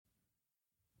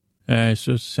All right,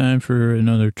 so it's time for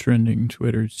another trending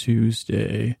Twitter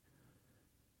Tuesday.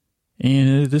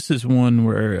 And this is one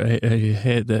where I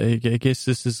had that. I guess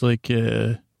this is like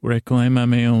where I climb on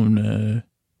my own.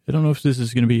 I don't know if this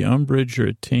is going to be umbrage or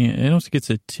I don't think it's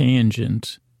a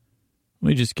tangent. Let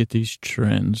me just get these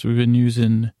trends. We've been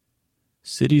using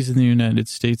cities in the United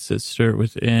States that start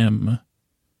with M.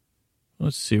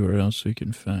 Let's see where else we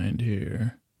can find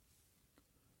here.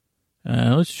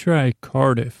 Let's try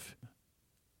Cardiff.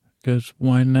 Because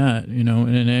why not? You know,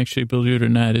 and actually, believe it or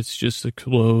not, it's just the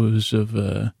close of,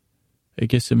 I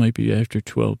guess it might be after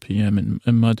 12 p.m.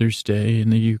 and Mother's Day in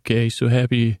the UK. So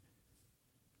happy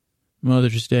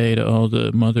Mother's Day to all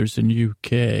the mothers in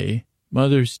UK.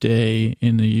 Mother's Day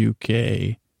in the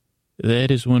UK.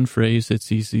 That is one phrase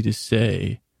that's easy to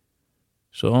say.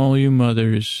 So all you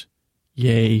mothers,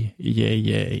 yay, yay,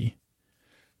 yay.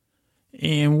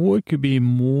 And what could be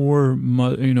more,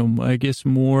 I guess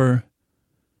more...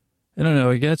 I don't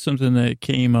know. I got something that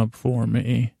came up for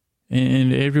me.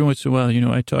 And every once in a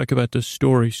while, I talk about the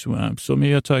story swamp. So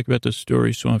maybe I'll talk about the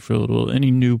story swamp for a little.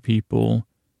 Any new people,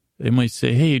 they might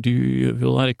say, hey, do you have a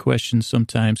lot of questions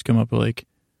sometimes come up like,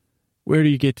 where do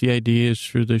you get the ideas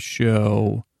for the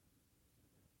show?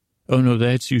 Oh, no,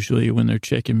 that's usually when they're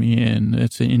checking me in.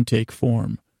 That's an intake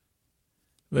form.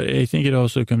 But I think it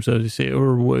also comes out to say,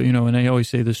 and I always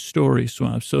say the story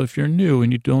swamp. So if you're new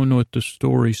and you don't know what the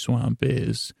story swamp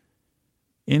is,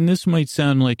 and this might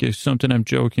sound like it's something I'm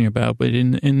joking about, but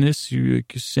in this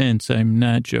sense, I'm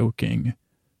not joking.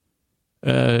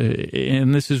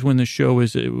 And this is when the show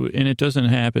is, and it doesn't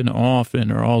happen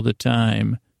often or all the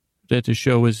time, that the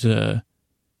show is, I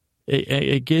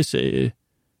guess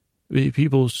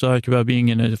people talk about being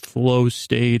in a flow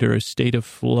state or a state of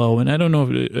flow. And I don't know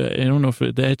if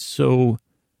that's so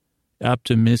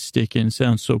optimistic and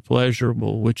sounds so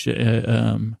pleasurable, which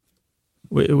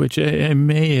I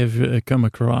may have come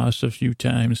across a few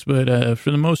times, but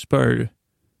for the most part,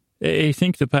 I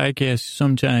think the podcast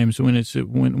sometimes when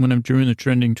I'm doing the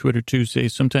trending Twitter Tuesday,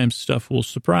 sometimes stuff will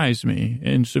surprise me,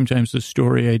 and sometimes the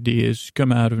story ideas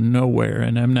come out of nowhere,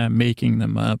 and I'm not making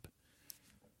them up,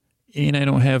 and I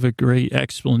don't have a great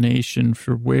explanation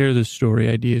for where the story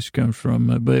ideas come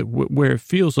from, but where it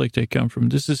feels like they come from.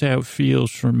 This is how it feels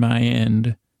from my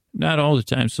end. Not all the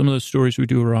time. Some of the stories we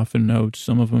do are often notes.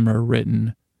 Some of them are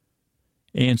written.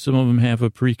 And some of them have a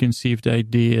preconceived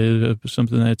idea of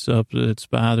something that's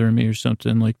bothering me or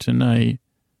something like tonight.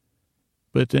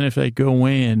 But then if I go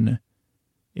in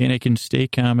and I can stay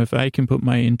calm, if I can put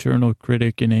my internal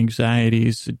critic and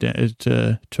anxieties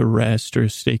to rest or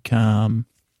stay calm,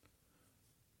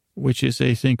 which is,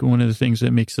 I think, one of the things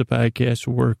that makes the podcast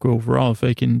work overall. If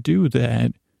I can do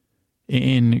that,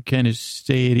 and kind of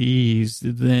stay at ease,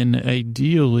 then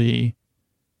ideally,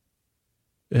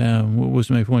 what was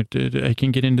my point? I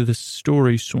can get into the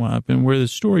story swamp. And where the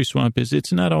story swamp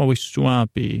it's not always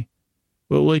swampy.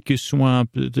 But like a swamp,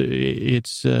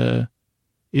 it's,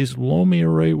 is loamy a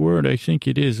right word? I think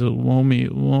it is, a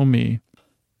loamy.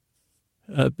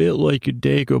 A bit like a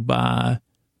Dagobah,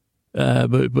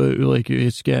 but like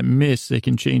it's got mist that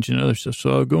can change and other stuff.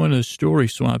 So I'll go into the story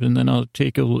swamp and then I'll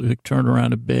take a turn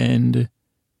around a bend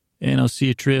and I'll see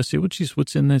a tree. I'll say,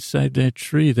 what's in that side, that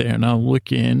tree there? And I'll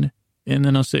look in and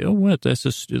then I'll say, oh, what? That's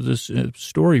this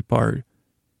story part.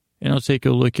 And I'll take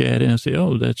a look at it and I'll say,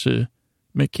 oh, that's a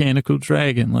mechanical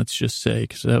dragon, let's just say,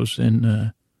 because that was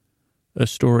in a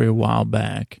story a while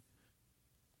back.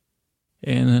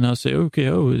 And then I'll say, okay,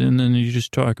 and then you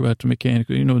just talk about the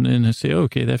mechanical, and then I say,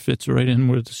 okay, that fits right in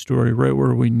with the story, right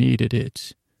where we needed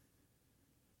it.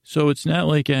 So it's not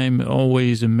like I'm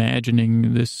always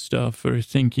imagining this stuff or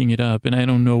thinking it up, and I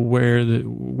don't know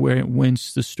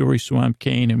whence the story swamp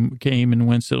came and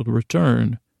whence it'll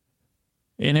return.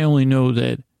 And I only know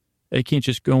that I can't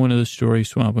just go into the story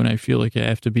swamp when I feel like I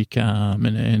have to be calm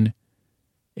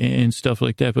and stuff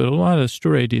like that. But a lot of the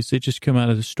story ideas, they just come out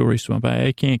of the story swamp.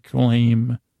 I can't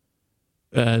claim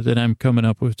that I'm coming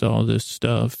up with all this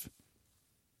stuff.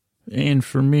 And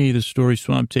for me, the story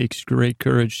swamp takes great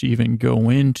courage to even go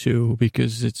into,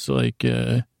 because it's like,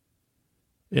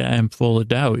 I'm full of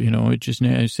doubt, It just,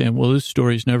 I say, well, this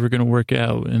story's never going to work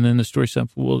out. And then the story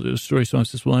swamp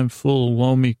says, well, I'm full of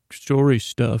loamy story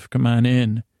stuff. Come on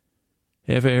in.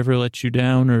 Have I ever let you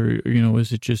down, or,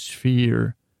 is it just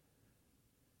fear?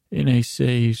 And I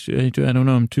say, I don't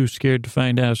know, I'm too scared to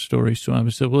find out, story swamp. I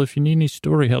said, well, if you need any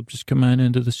story help, just come on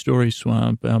into the story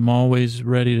swamp. I'm always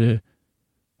ready to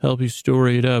help you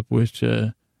story it up with,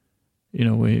 but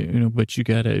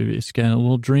it's got a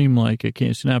little dreamlike.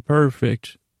 It's not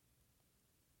perfect.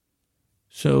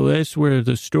 So that's where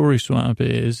the story swamp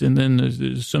is. And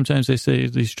then sometimes I say,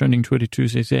 these trending Twitter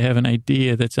Tuesdays, I have an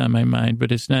idea that's on my mind,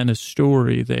 but it's not a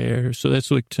story there. So that's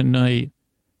like tonight.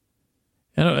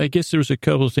 And I guess there was a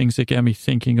couple of things that got me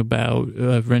thinking about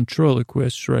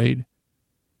ventriloquists, right?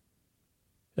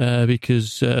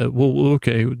 Because,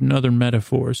 okay, another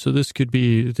metaphor. So this could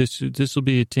be, this will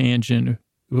be a tangent.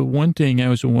 But one thing I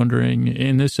was wondering,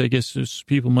 and this I guess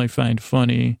people might find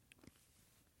funny,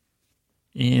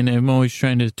 and I'm always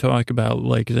trying to talk about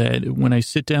like that when I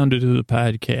sit down to do the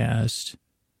podcast,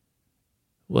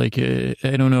 like,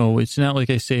 I don't know, it's not like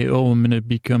I say, oh, I'm going to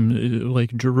become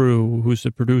like Drew, who's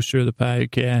the producer of the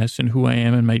podcast and who I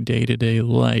am in my day-to-day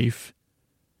life.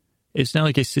 It's not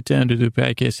like I sit down to do the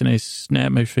podcast and I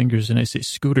snap my fingers and I say,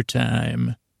 scooter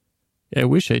time. I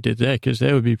wish I did that because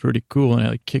that would be pretty cool. And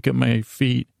I like kick up my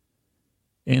feet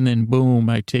and then boom,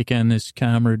 I take on this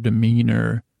calmer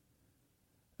demeanor.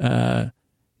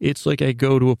 It's like I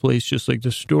go to a place just like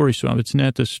the story swamp. It's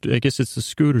not I guess it's the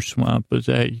scooter swamp, but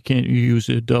that you can't use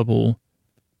a double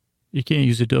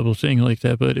thing like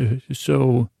that. But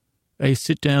so I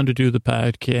sit down to do the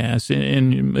podcast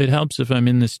and it helps if I'm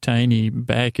in this tiny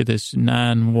back of this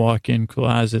non-walk-in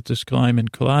closet, this climbing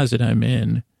closet I'm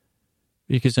in,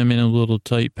 because I'm in a little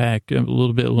tight pack, a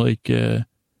little bit like, it's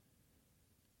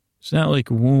not like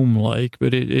womb-like,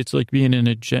 but it's like being in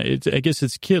I guess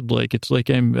it's kid-like. It's like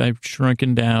I've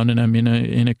shrunken down and I'm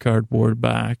in a cardboard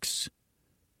box.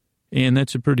 And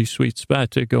that's a pretty sweet spot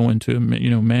to go into,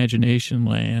 imagination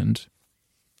land.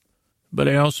 But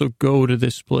I also go to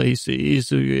this place. He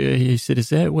said, is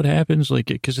that what happens? Like,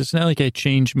 because it's not like I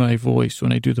change my voice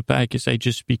when I do the podcast. I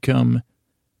just become,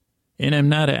 and I'm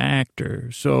not an actor.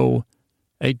 So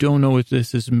I don't know if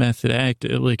this is method act.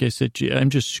 Like I said, I'm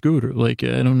just Scooter. Like,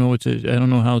 I don't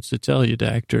know how else to tell you,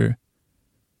 doctor.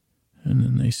 And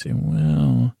then they say,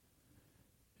 well,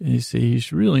 they say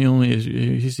he's really only,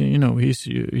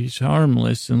 he's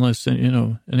harmless unless,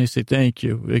 and I say, thank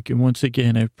you. Like, once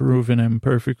again, I've proven I'm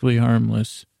perfectly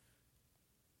harmless.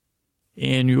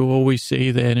 And you always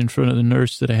say that in front of the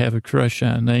nurse that I have a crush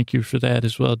on. Thank you for that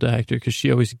as well, doctor, because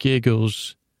she always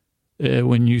giggles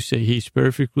when you say he's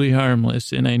perfectly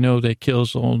harmless, and I know that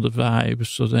kills all the vibes,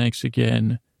 so thanks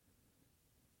again.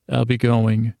 I'll be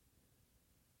going.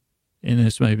 And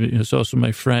it's also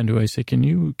my friend who I say, can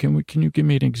you give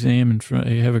me an exam in front?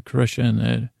 I have a crush on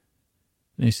that. And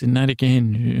they said, not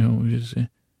again,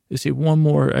 they say one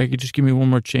more, I could just give me one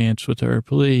more chance with her,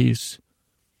 please.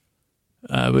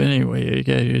 But anyway, I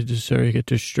got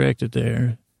distracted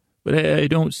there. But I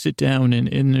don't sit down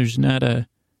and there's not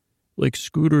like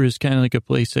Scooter is kind of like a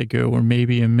place I go or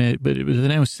maybe but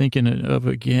then I was thinking of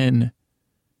again,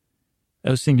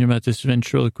 I was thinking about this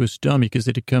ventriloquist dummy because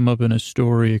it had come up in a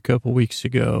story a couple weeks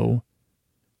ago,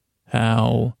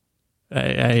 how I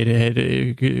had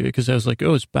because I was like,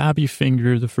 oh, it's Bobby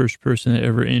Finger, the first person that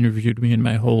ever interviewed me in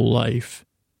my whole life.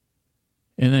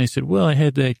 And then I said, well, I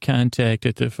had that contact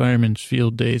at the Fireman's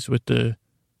Field Days with the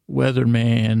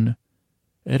weatherman.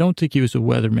 I don't think he was a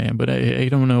weatherman, but I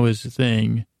don't know his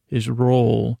thing. His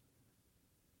role.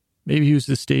 Maybe he was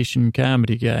the station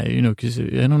comedy guy, because I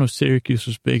don't know if Syracuse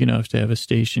was big enough to have a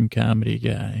station comedy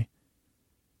guy.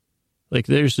 Like,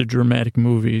 there's a dramatic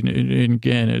movie, and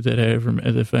again,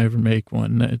 if I ever make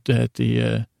one, that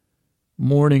the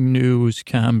morning news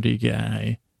comedy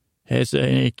guy has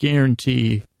a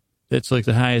guarantee that's like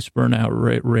the highest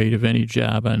burnout rate of any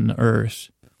job on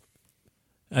earth.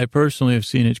 I personally have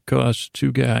seen it cost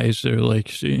two guys their,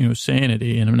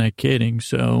 sanity, and I'm not kidding.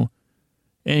 So,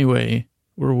 anyway,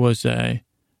 where was I?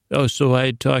 Oh, so I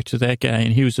had talked to that guy,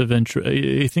 and he was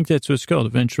I think that's what it's called, a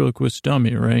ventriloquist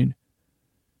dummy, right?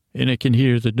 And I can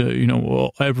hear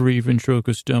every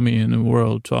ventriloquist dummy in the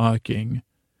world talking.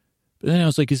 But then I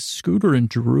was like, is Scooter and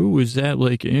Drew, is that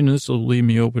this will leave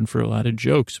me open for a lot of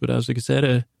jokes, but I was like, is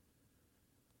that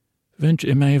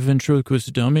am I a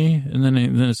ventriloquist dummy? And then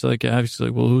it's like, obviously,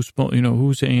 well,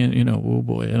 who's saying, oh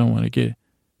boy, I don't want to get,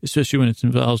 especially when it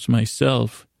involves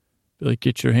myself, like,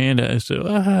 get your hand out. I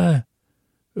said,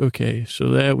 okay, so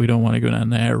that we don't want to go down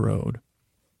that road.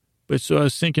 But so I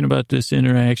was thinking about this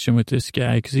interaction with this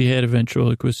guy because he had a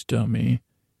ventriloquist dummy.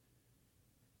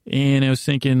 And I was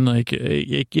thinking, I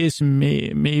guess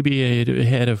maybe I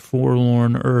had a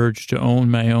forlorn urge to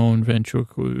own my own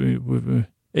ventriloquist.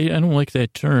 I don't like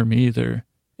that term either.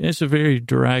 It's a very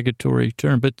derogatory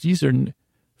term, but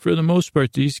for the most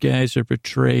part, these guys are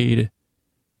portrayed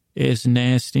as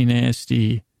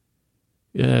nasty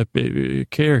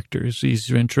characters. These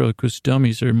ventriloquist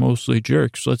dummies are mostly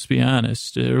jerks, let's be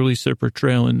honest, or at least their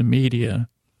portrayal in the media.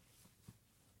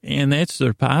 And that's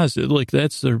their positive, like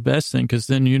that's their best thing. Cause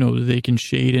then, they can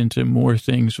shade into more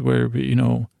things where,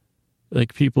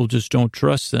 like people just don't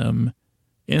trust them.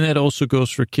 And that also goes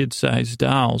for kid-sized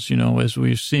dolls, as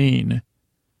we've seen.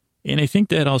 And I think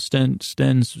that all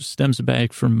stems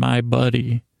back from my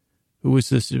buddy, who was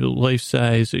this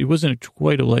life-size, he wasn't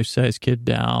quite a life-size kid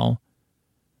doll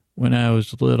when I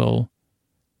was little.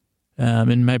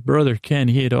 And my brother Ken,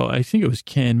 I think it was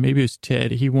Ken, maybe it was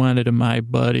Ted, he wanted a My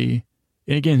Buddy.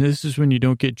 And again, this is when you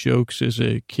don't get jokes as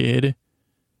a kid.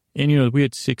 And, we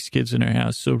had 6 kids in our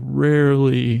house, so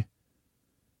rarely,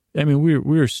 I mean, we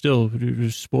were still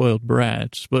spoiled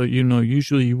brats, but,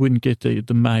 usually you wouldn't get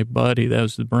the My Buddy. That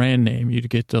was the brand name. You'd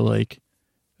get the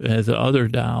other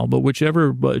doll. But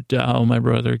whichever doll my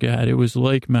brother got, it was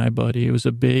like My Buddy. It was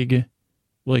a big,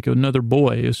 like another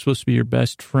boy. It was supposed to be your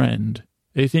best friend.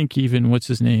 I think even, what's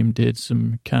his name, did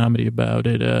some comedy about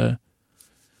it. I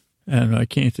don't know. I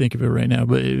can't think of it right now.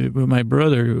 But my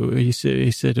brother, he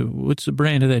said, what's the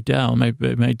brand of that doll? My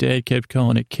dad kept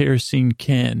calling it Kerosene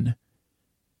Ken.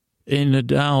 And the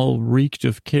doll reeked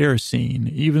of kerosene,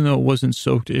 even though it wasn't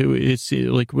soaked. It's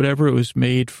like whatever it was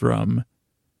made from.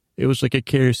 It was like a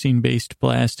kerosene-based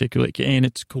plastic, and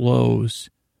its clothes.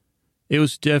 It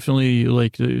was definitely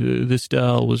like this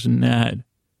doll was not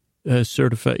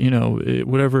certified,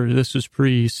 whatever. This was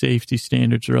pre-safety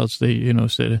standards, or else they,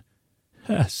 said,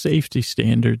 safety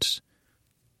standards.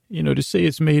 To say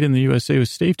it's made in the USA with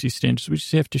safety standards, we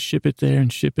just have to ship it there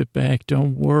and ship it back.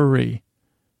 Don't worry.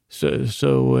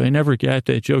 So I never got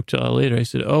that joke till later. I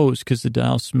said, oh, it's because the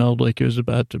doll smelled like it was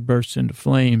about to burst into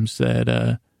flames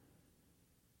that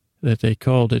they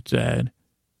called it that.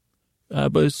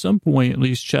 But at some point, at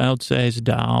least child-sized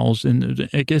dolls, and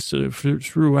I guess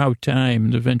throughout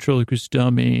time, the ventriloquist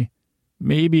dummy,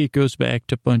 maybe it goes back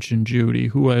to Punch and Judy,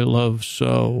 who I love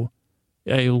so.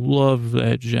 I love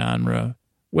that genre.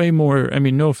 Way more, I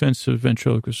mean, no offense to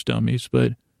ventriloquist dummies,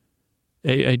 but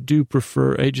I do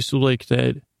prefer, I just like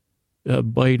that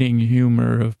biting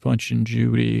humor of Punch and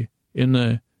Judy in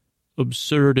the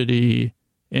absurdity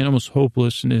and almost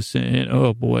hopelessness. And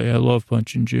oh boy, I love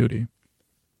Punch and Judy.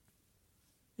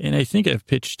 And I think I've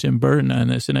pitched Tim Burton on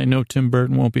this, and I know Tim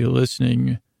Burton won't be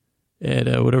listening at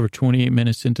 28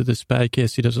 minutes into this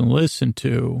podcast he doesn't listen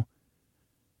to.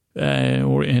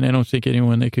 And I don't think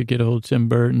anyone that could get a hold of Tim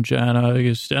Burton, John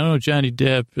August, I don't know, Johnny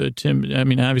Depp,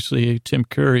 obviously Tim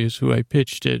Curry is who I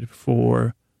pitched it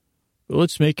for. But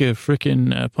let's make a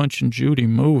frickin' Punch and Judy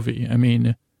movie. I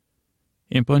mean,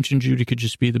 and Punch and Judy could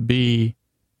just be the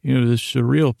the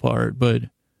surreal part, but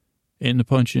in the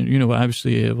Punch and,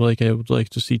 obviously, I would like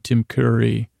to see Tim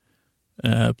Curry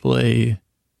play,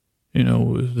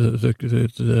 the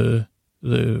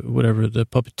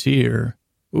puppeteer.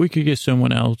 We could get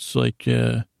someone else like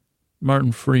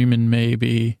Martin Freeman,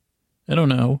 maybe. I don't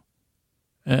know.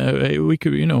 We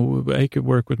could, I could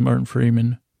work with Martin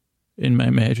Freeman in my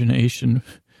imagination.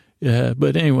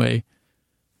 But anyway,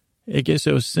 I guess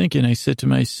I was thinking, I said to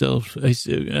myself,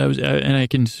 and I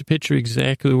can picture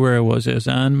exactly where I was. I was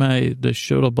on the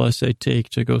shuttle bus I take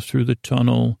to go through the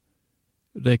tunnel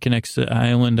that connects the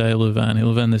island I live on. I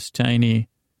live on this tiny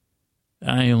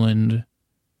island,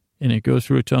 and it goes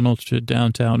through a tunnel to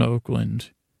downtown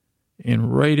Oakland.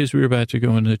 And right as we were about to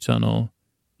go into the tunnel,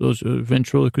 those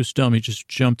ventriloquist dummies just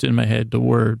jumped in my head, the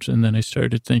words, and then I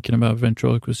started thinking about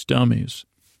ventriloquist dummies.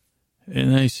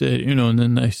 And I said, and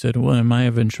then I said, well, am I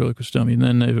a ventriloquist dummy? And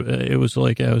then it was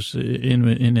like I was in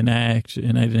an act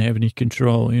and I didn't have any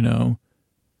control, Or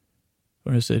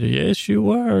I said, yes,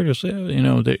 you are.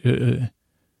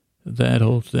 That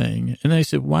whole thing. And I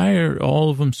said, why are all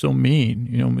of them so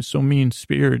mean, so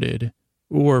mean-spirited?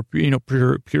 Or,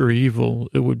 pure evil,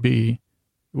 it would be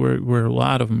where a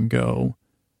lot of them go.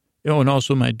 And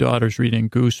also my daughter's reading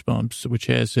Goosebumps, which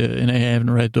has, and I haven't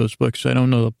read those books, so I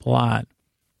don't know the plot.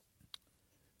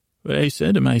 But I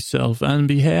said to myself, on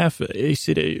behalf, I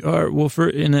said,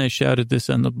 and I shouted this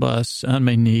on the bus, on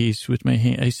my knees with my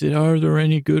hand. I said, are there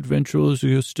any good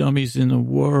ventriloquist dummies in the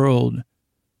world?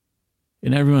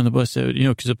 And everyone on the bus said,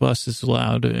 because the bus is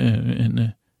loud,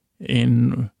 and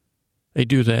I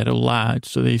do that a lot.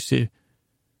 So they say,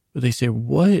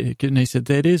 what? And I said,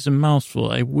 that is a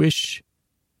mouthful. I wish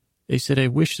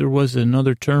there was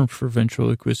another term for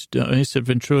ventriloquist. I said,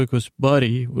 ventriloquist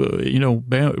buddy,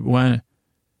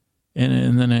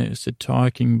 and then I said,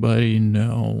 talking buddy,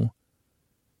 no.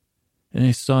 And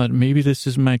I thought, maybe this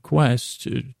is my quest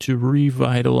to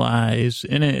revitalize.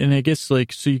 And I guess, so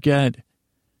you got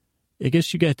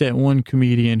that one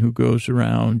comedian who goes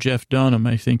around, Jeff Dunham,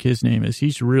 I think his name is.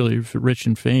 He's really rich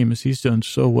and famous. He's done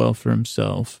so well for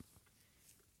himself.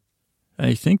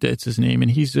 I think that's his name.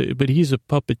 And he's a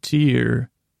puppeteer.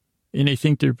 And I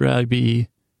think there'd probably be,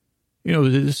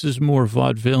 this is more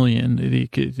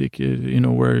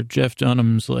vaudevillian, where Jeff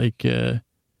Dunham's like,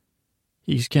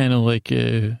 he's kind of like,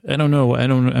 I don't know.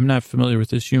 I'm not familiar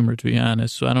with his humor, to be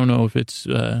honest. So I don't know if it's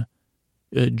a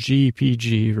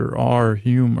GPG or R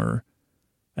humor.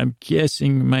 I'm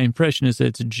guessing my impression is that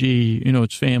it's a G,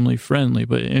 it's family friendly,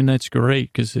 and that's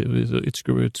great because it's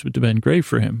been great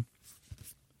for him.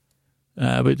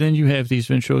 But then you have these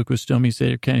ventriloquist dummies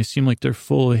that kind of seem like they're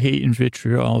full of hate and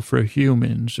vitriol for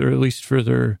humans, or at least for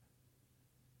the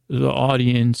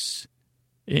audience.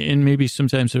 And maybe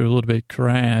sometimes they're a little bit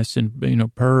crass and,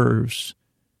 pervs.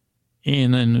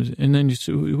 And then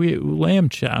Lamb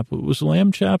Chop. Was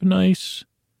Lamb Chop nice?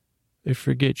 I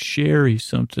forget. Sherry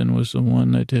something was the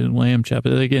one that did Lamb Chop.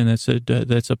 But again,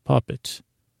 that's a puppet.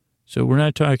 So we're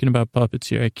not talking about puppets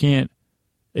here. I can't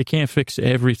fix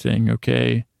everything,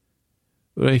 okay?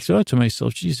 But I thought to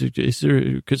myself, Jesus,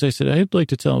 because I said, I'd like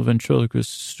to tell a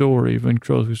ventriloquist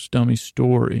dummy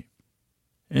story.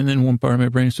 And then one part of my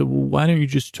brain said, well, why don't you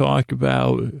just talk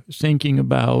about thinking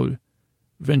about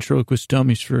ventriloquist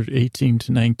dummies for 18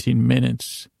 to 19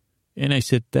 minutes? And I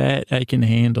said, that I can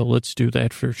handle. Let's do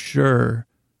that for sure.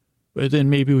 But then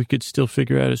maybe we could still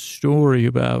figure out a story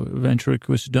about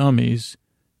ventriloquist dummies.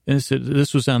 And I said,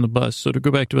 this was on the bus. So to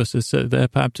go back to us, I said,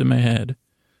 that popped in my head.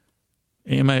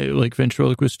 Am I, like,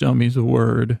 ventriloquist dummies, a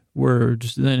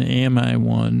words, then am I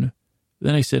one?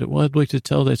 Then I said, well, I'd like to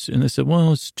tell that. And they said,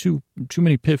 well, it's too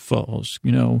many pitfalls,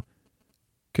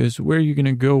 because where are you going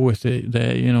to go with it?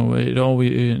 That, it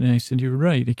always, and I said, you're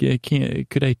right. I can't,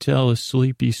 could I tell a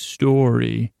sleepy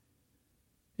story?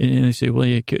 And they say, well,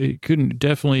 it couldn't,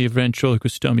 definitely a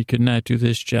ventriloquist dummy could not do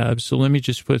this job. So let me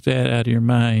just put that out of your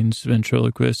minds,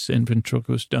 ventriloquists and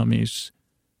ventriloquist dummies.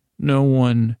 No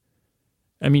one,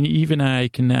 even I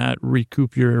cannot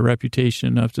recoup your reputation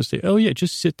enough to say, oh, yeah,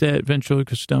 just sit that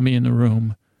ventriloquist dummy in the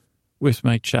room with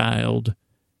my child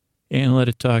and let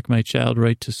it talk my child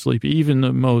right to sleep. Even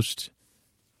the most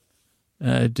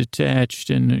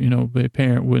detached and,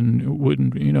 parent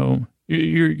wouldn't,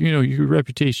 your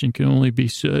reputation can only be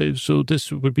so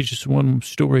this would be just one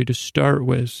story to start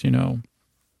with, And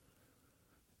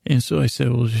so I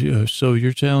said, well, so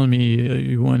you're telling me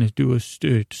you want to do a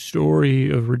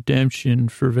story of redemption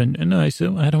for and I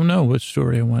said, well, I don't know what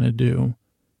story I want to do.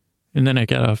 And then I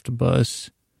got off the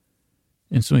bus,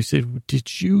 and somebody said,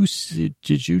 did you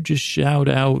just shout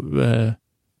out,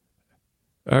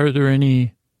 are there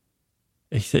any,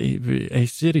 I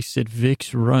said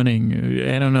Vic's running,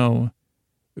 I don't know,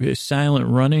 silent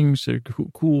runnings or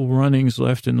cool runnings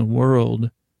left in the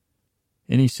world.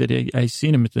 And he said, I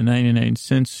seen him at the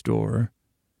 99-cent store.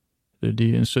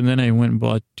 And so then I went and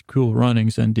bought Cool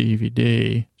Runnings on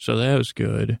DVD. So that was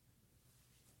good.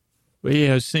 But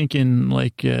yeah, I was thinking,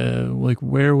 like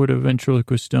where would a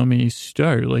ventriloquist dummy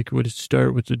start? Like, would it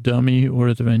start with the dummy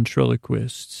or the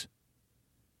ventriloquists?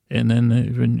 And then,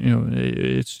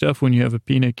 it's tough when you have a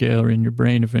peanut gallery in your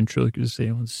brain of ventriloquists. Say,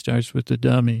 well, it starts with the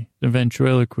dummy, the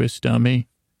ventriloquist dummy.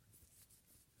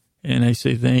 And I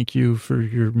say, thank you for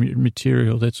your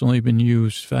material that's only been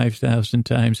used 5,000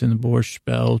 times in the Borscht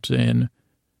Belt and,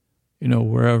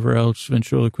 wherever else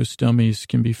ventriloquist dummies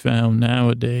can be found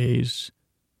nowadays.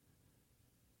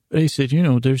 But I said,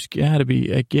 there's got to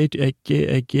be, I get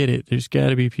it. There's got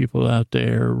to be people out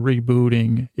there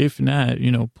rebooting. If not,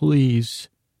 please.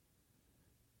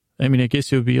 I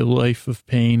guess it would be a life of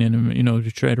pain and,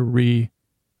 to try to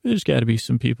there's got to be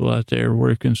some people out there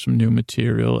working some new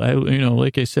material.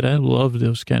 Like I said, I love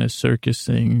those kind of circus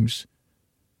things.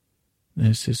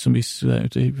 And somebody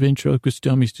said, ventriloquist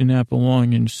dummies do not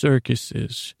belong in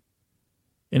circuses.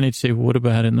 And they'd say, what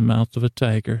about in the mouth of a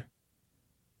tiger?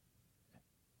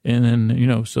 And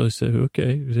then, so I said,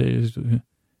 okay. And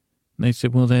they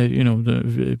said, well, I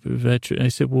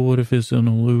said, well, what if it's an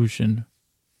illusion?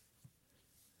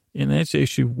 And that's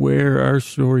actually where our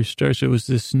story starts. It was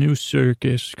this new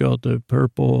circus called the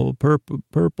Purple.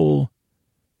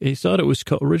 They thought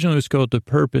originally it was called the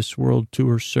Purpose World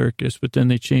Tour Circus, but then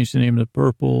they changed the name to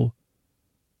Purple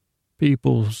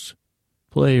People's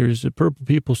Players, the Purple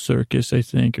People Circus, I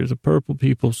think, or the Purple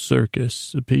People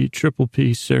Circus, the Triple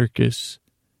P Circus.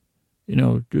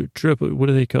 Triple, what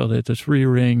do they call that? The 3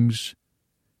 rings.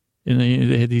 And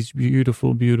they had these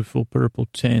beautiful, beautiful purple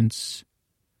tents.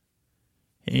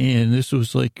 And this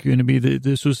was like going to be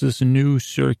this was this new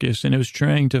circus, and it was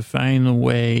trying to find the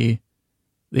way.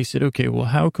 They said, okay, well,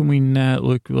 how can we not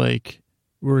look like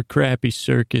we're a crappy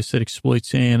circus that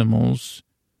exploits animals,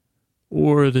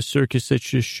 or the circus that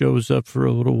just shows up for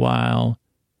a little while,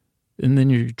 and then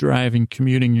you're driving,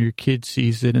 commuting, your kid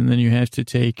sees it, and then you have to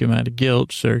take him out of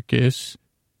guilt circus.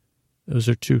 Those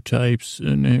are two types.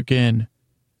 And again,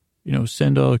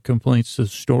 send all the complaints to the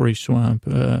Story Swamp,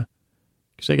 because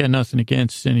I got nothing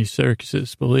against any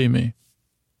circuses, believe me.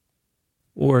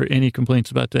 Or any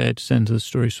complaints about that, send to the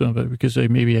Story Swamp, because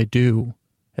maybe I do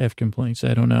have complaints.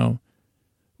 I don't know.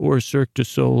 Or Cirque du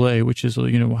Soleil, which is,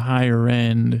 higher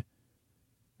end.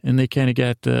 And they kind of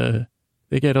got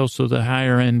they get also the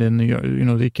higher end and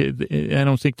I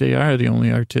don't think they are the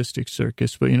only artistic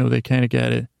circus, but, they kind of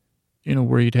got it,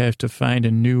 where you'd have to find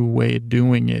a new way of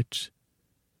doing it,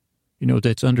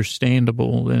 that's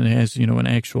understandable and has, an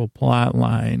actual plot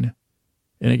line.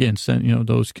 And again, send,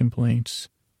 those complaints.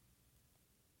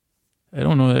 I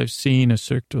don't know that I've seen a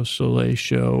Cirque du Soleil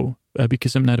show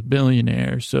because I'm not a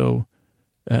billionaire. So,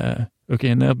 okay,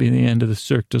 and that'll be the end of the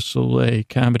Cirque du Soleil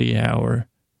comedy hour.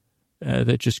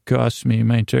 That just cost me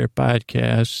my entire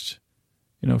podcast,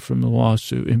 from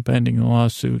the impending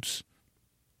lawsuits.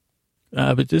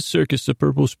 But this circus, the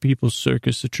Purple People's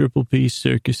Circus, the Triple P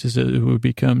Circus, is it would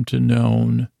become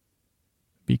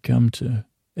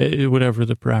whatever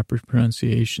the proper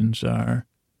pronunciations are.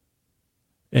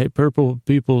 At Purple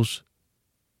People's,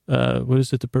 what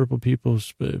is it? The Purple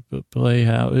People's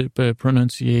Playhouse,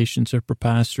 pronunciations are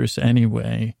preposterous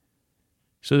anyway.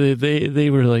 So they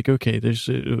were like, okay, they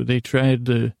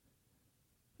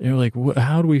were like,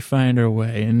 how do we find our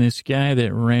way? And this guy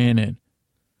that ran it,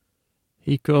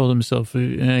 he called himself,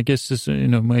 and I guess this,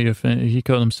 might offend, he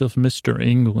called himself Mr.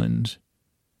 England.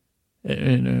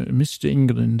 And Mr.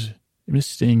 England,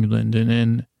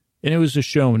 and it was a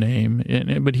show name,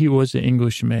 but he was an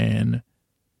Englishman.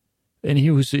 And it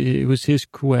was his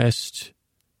quest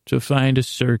to find a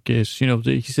circus.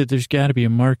 He said there's got to be a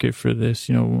market for this,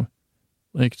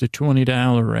 like the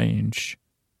 $20 range,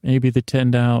 maybe the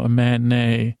 $10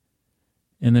 matinee.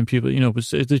 And then people, but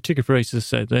the ticket prices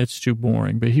said that's too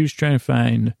boring. But he was trying to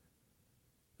find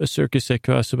a circus that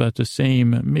costs about the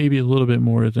same, maybe a little bit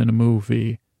more than a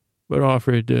movie, but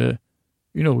offered,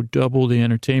 double the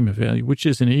entertainment value, which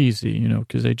isn't easy,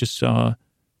 because I just saw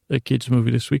a kid's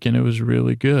movie this weekend. It was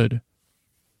really good.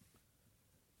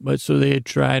 But so they had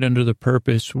tried under the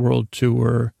Purpose World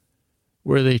Tour,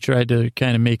 where they tried to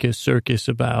kind of make a circus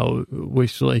about,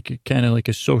 which kind of like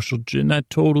a social, not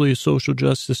totally a social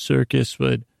justice circus,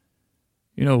 but,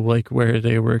 like where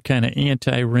they were kind of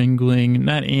anti-wrangling,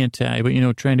 not anti,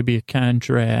 but, trying to be a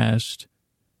contrast,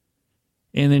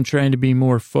 and then trying to be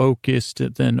more focused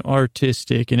than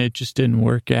artistic, and it just didn't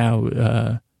work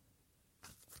out.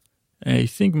 I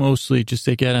think mostly just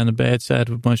they got on the bad side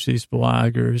of a bunch of these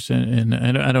bloggers, and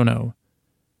I don't know.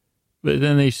 But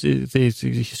then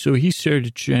so he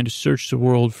started trying to search the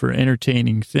world for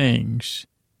entertaining things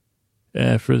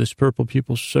for this Purple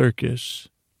People's Circus.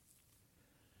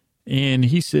 And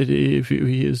he said,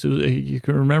 you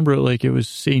can remember it like it was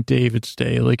St. David's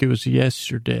Day, like it was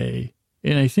yesterday.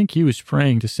 And I think he was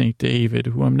praying to St. David,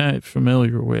 who I'm not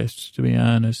familiar with, to be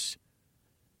honest,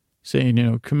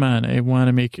 saying, come on, I want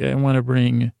to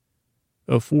bring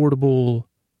affordable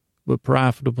but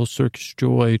profitable circus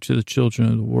joy to the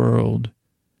children of the world.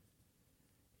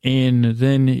 And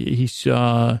then he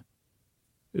saw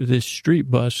this street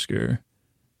busker,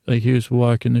 like he was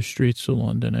walking the streets of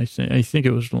London. I think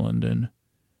it was London.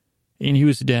 And he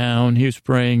was down, he was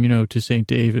praying, to St.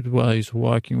 David while he's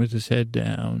walking with his head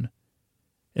down.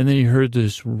 And then he heard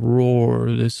this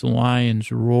roar, this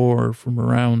lion's roar from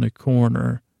around the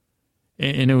corner.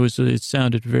 And it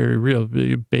sounded very real,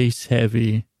 bass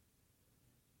heavy.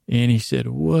 And he said,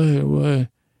 what?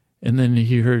 And then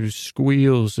he heard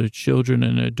squeals of children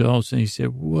and adults. And he said,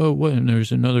 what? And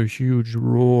there's another huge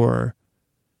roar.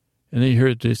 And then he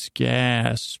heard this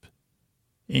gasp.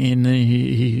 And then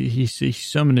he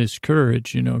summoned his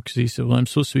courage, because he said, well, I'm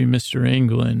supposed to be Mr.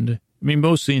 England. I mean,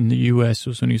 mostly in the U.S.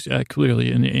 was when he's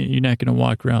clearly, and you're not going to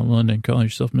walk around London calling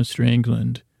yourself Mr.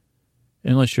 England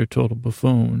unless you're a total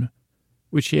buffoon,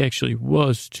 which he actually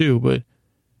was too, but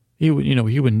he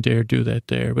wouldn't dare do that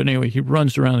there. But anyway, he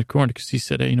runs around the corner because he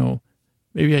said,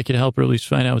 maybe I could help or at least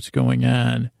find out what's going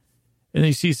on. And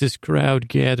he sees this crowd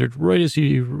gathered. Right as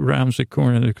he rounds the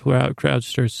corner, the crowd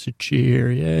starts to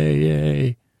cheer, yay,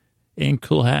 yay, and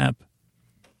clap.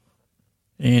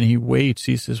 And he waits.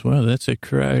 He says, well, that's a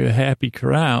happy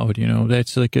crowd.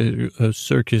 That's like a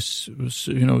circus,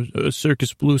 a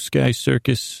circus, blue sky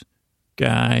circus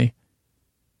guy.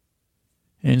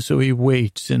 And so he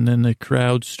waits, and then the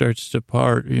crowd starts to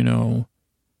part, and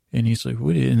he's like,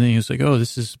 what? And then he's like, oh,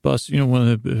 this is one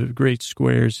of the great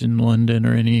squares in London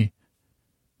or any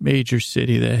major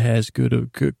city that has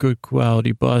good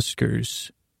quality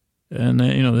buskers. And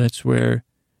then, that's where, and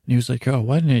he was like, oh,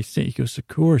 why didn't I think? He goes, of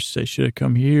course, I should have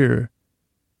come here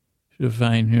to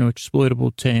find,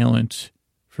 exploitable talent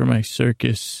for my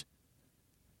circus.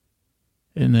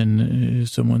 And then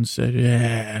someone said,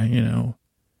 yeah,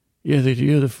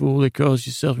 you're the fool that calls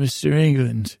yourself Mr.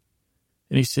 England.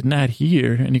 And he said, not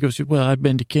here. And he goes, well, I've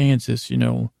been to Kansas,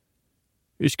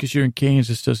 Just because you're in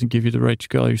Kansas doesn't give you the right to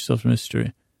call yourself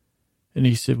Mr. And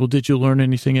he said, well, did you learn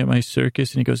anything at my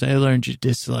circus? And he goes, I learned you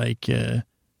dislike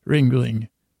Ringling.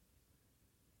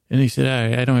 And he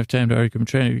said, I don't have time to argue. I'm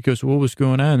trying to. He goes, what was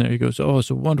going on there? He goes, oh, it's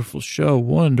a wonderful show.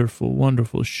 Wonderful,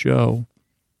 wonderful show.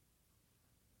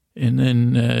 And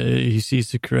then he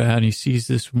sees the crowd, and he sees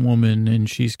this woman, and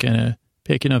she's kind of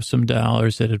picking up some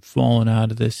dollars that had fallen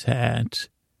out of this hat.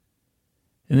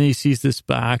 And then he sees this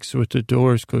box with the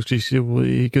doors closed.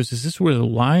 He goes, is this where the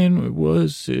lion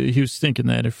was? He was thinking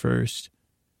that at first.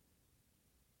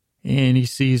 And he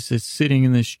sees it sitting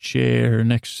in this chair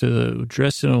next to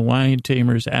dressed in a lion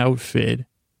tamer's outfit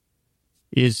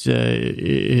is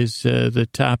the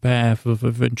top half of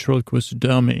a ventriloquist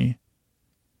dummy.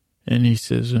 And he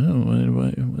says,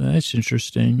 oh, that's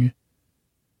interesting.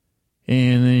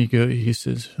 And then he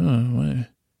says, oh, what?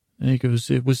 And he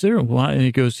goes, was there a lion? And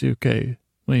he goes, okay,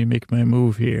 let me make my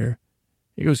move here.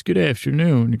 He goes, good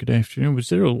afternoon. Good afternoon. Was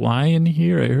there a lion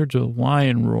here? I heard a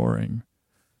lion roaring.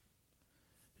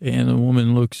 And the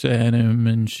woman looks at him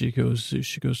and she goes,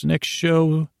 next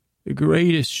show, the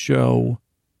greatest show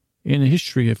in the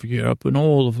history of Europe and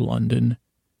all of London.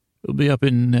 It'll be up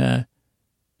in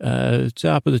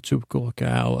top of the 2 o'clock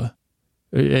hour.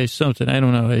 Something, I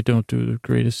don't know. I don't do the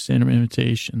greatest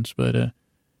imitations, but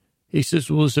he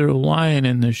says, well, is there a lion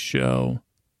in this show?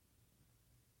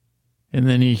 And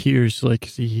then he hears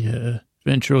like the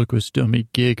ventriloquist dummy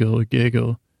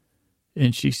giggle.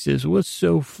 And she says, what's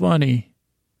so funny?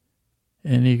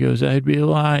 And he goes, I'd be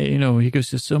lying. He goes,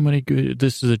 there's so many good.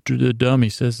 This is the dummy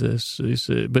says this. He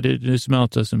said, but his mouth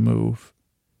doesn't move.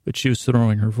 But she was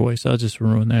throwing her voice. I'll just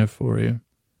ruin that for you.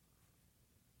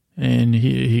 And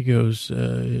he goes,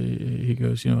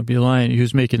 I'd be lying. He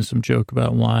was making some joke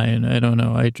about lying. I don't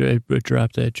know. I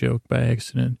dropped that joke by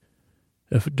accident.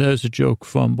 If it does a joke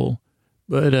fumble.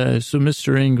 But so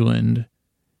Mr. England,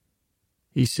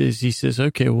 he says,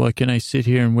 okay, well, can I sit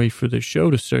here and wait for the show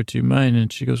to start? Do you mind?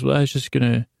 And she goes, well, I was just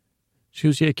she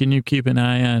goes, yeah, can you keep an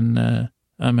eye on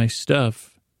my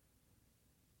stuff?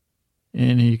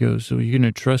 And he goes, so you're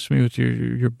going to trust me with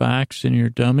your box and your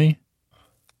dummy?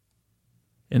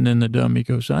 And then the dummy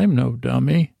goes, I'm no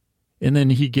dummy. And then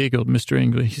he giggled, Mr.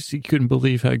 England. He couldn't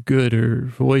believe how good her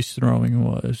voice throwing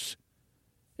was.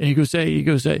 And he goes,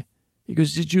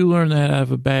 did you learn that out of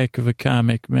the back of a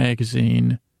comic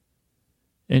magazine?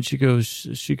 And she goes,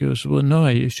 well,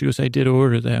 no, she goes, I did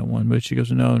order that one. But she goes,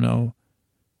 no.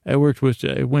 I went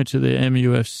to the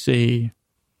MUFC.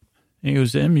 And he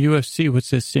goes, MUFC,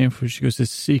 what's that stand for? She goes,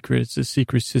 it's secret. It's a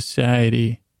secret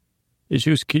society. And she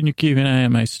goes, can you keep an eye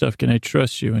on my stuff? Can I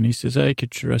trust you? And he says, I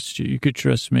could trust you. You could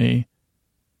trust me.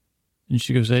 And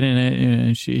she goes, I didn't.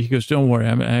 And he goes, don't worry.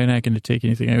 I'm not going to take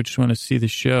anything. I just want to see the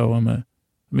show. I'm a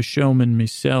showman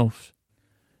myself.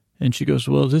 And she goes,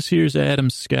 well, this here's Adam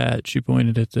Scott. She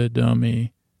pointed at the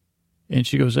dummy. And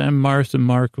she goes, I'm Martha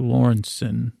Mark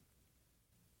Lawrenson.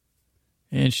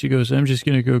 And she goes, I'm just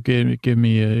going to go give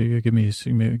me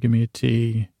a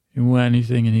tea. You want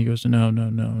anything? And he goes,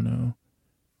 no.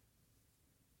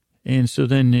 And so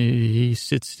then he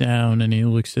sits down and he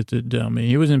looks at the dummy.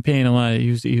 He wasn't paying a lot.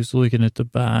 He was looking at the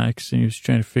box and he was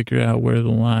trying to figure out where the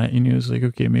lion. And he was like,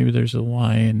 okay, maybe there's a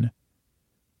lion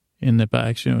in the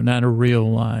box, not a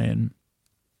real lion.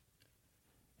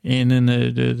 And then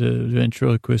the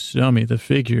ventriloquist dummy, the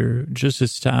figure, just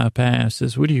its top half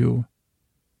says, what are you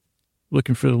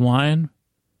looking for, the lion?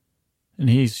 And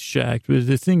he's shocked. But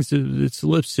the things, its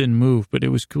lips didn't move, but it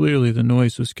was clearly the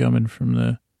noise was coming from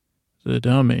the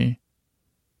dummy,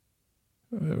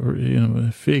 or,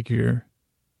 a figure,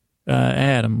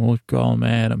 Adam, we'll call him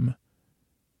Adam.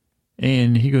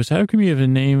 And he goes, how come you have a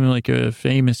name like a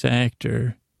famous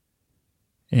actor?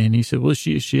 And he said, well,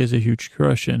 she has a huge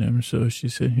crush on him. So she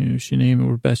said, she named him,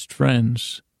 we're best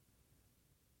friends.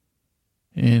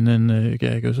 And then the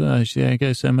guy goes, I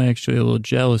guess I'm actually a little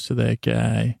jealous of that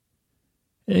guy.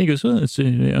 And he goes, well, it's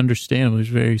understandable. He's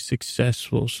very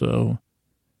successful. So,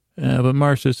 but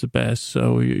Martha's the best.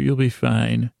 So you'll be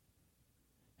fine.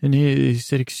 And he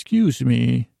said, excuse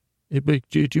me, but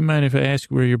do you mind if I ask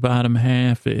where your bottom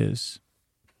half is?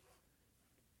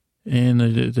 And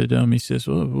the dummy says,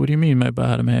 well, what do you mean my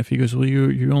bottom half? He goes, well,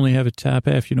 you only have a top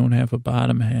half. You don't have a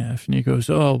bottom half. And he goes,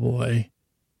 oh, boy.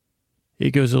 He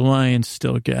goes, the lion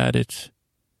still got it.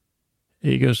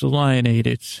 He goes, the lion ate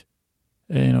it.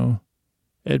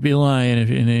 It'd be lying if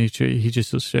he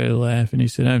just started laughing. He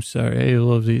said, I'm sorry. I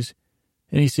love these.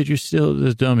 And he said,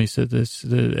 the dummy said this,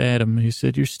 Adam, he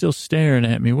said, you're still staring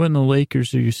at me. What in the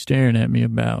Lakers are you staring at me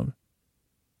about?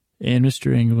 And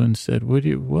Mr. England said,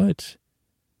 what?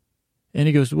 And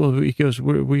he goes,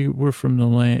 we're from the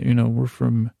land, he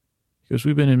goes,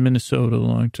 we've been in Minnesota a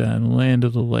long time, the land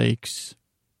of the lakes.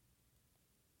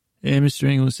 And Mr.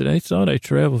 England said, I thought I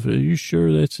traveled. Are you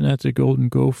sure that's not the Golden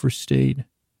Gopher State?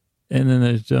 And then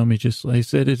the dummy he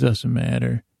said, it doesn't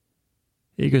matter.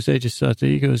 He goes, I just thought that.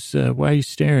 He goes, why are you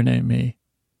staring at me?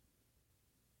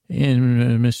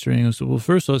 And Mr. England said, well,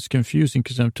 first of all, it's confusing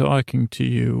because I'm talking to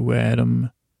you,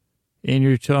 Adam. And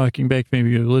you're talking back,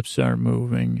 maybe your lips aren't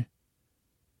moving.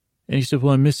 And he said,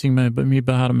 well, I'm missing my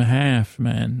bottom half,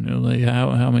 man. Like,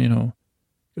 how,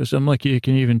 because I'm lucky I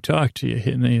can even talk to you.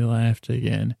 And then he laughed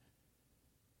again.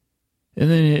 And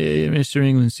then Mr.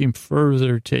 England seemed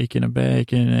further taken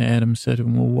aback, and Adam said to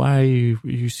him, well, why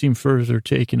you seem further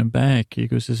taken aback? He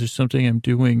goes, is there something I'm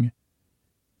doing?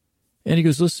 And he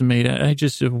goes, listen, mate, I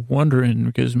just am wondering,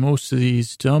 because most of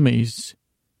these dummies,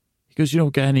 he goes, you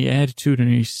don't got any attitude or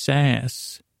any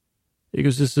sass. He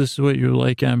goes, is this what you're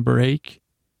like on break?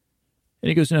 And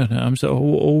he goes, no, I'm so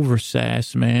over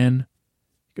sass, man.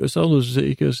 He goes,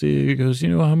 he goes, you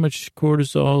know how much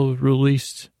cortisol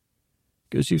released?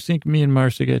 Because you think me and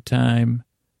Martha got time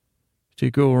to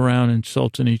go around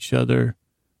insulting each other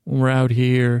when we're out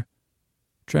here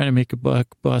trying to make a buck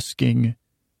busking.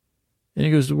 And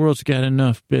he goes, the world's got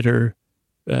enough bitter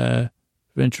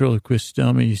ventriloquist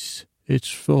dummies. It's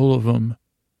full of them.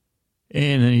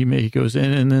 And then he goes,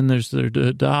 and then there's the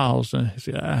dolls. And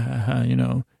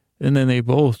and then they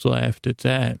both laughed at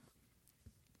that.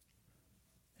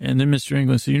 And then Mr.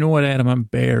 England said, you know what, Adam, I'm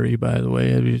Barry, by the way.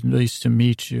 It's nice to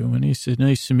meet you. And he said,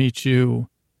 nice to meet you.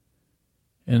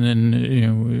 And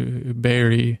then,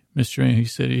 Barry, Mr. England, he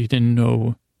said he didn't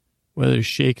know whether to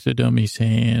shake the dummy's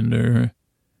hand or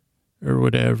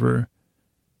whatever.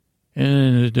 And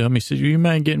then the dummy said, you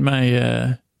mind getting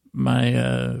my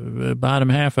bottom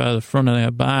half out of the front of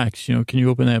that box? Can you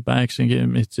open that box and get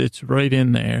him? It's right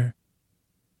in there.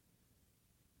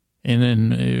 And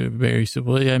then Barry said,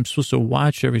 well, I'm supposed to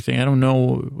watch everything. I don't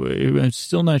know. I'm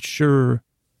still not sure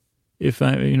if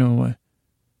and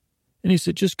he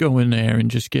said, just go in there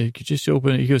and just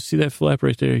open it. He goes, see that flap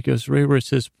right there? He goes, right where it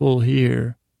says pull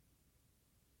here.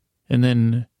 And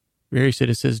then Barry said,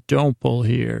 it says don't pull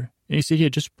here. And he said, yeah,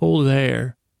 just pull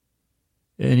there.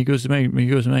 And he goes, my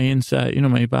inside,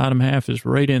 my bottom half is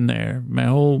right in there.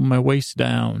 My waist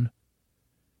down.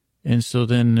 And so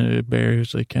then Barry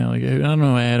was like, kind of like, I don't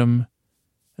know, Adam.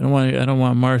 I don't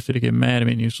want Martha to get mad at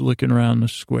me. And he was looking around the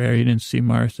square. He didn't see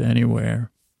Martha anywhere.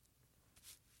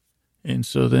 And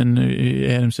so then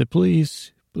Adam said,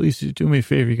 please do me a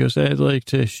favor. He goes, I'd like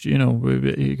to,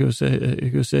 he goes,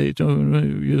 hey,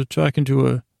 you're talking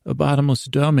to a bottomless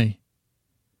dummy.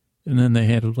 And then they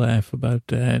had a laugh about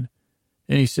that.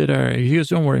 And he said, all right. He goes,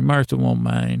 don't worry, Martha won't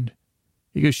mind.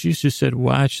 He goes, she just said,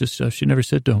 watch the stuff. She never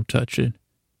said, don't touch it.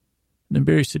 And then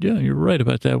Barry said, yeah, you're right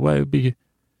about that. Why would be?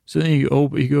 So then he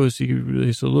goes,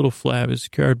 there's a little flap. It's a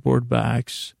cardboard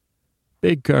box,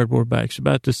 big cardboard box,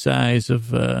 about the size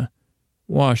of a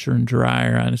washer and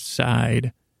dryer on its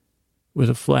side with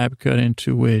a flap cut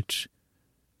into it.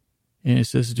 And it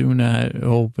says, do not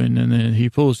open. And then he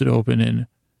pulls it open and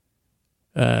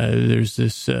there's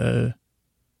this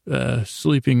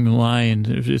sleeping lion.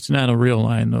 It's not a real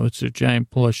lion, though. It's a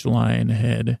giant plush lion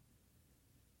head.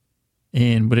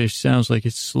 But it sounds like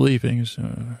it's sleeping.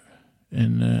 So,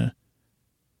 and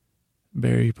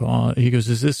Barry Paul, he goes,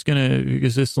 is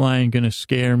this lion going to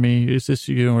scare me? Is this,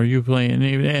 are you playing?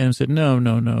 And Adam said,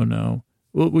 no.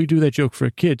 Well, we do that joke for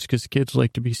kids because kids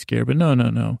like to be scared, but no.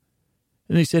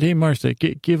 And he said, hey, Martha,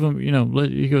 give him,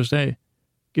 he goes, hey,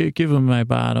 give him my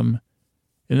bottom.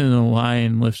 And then the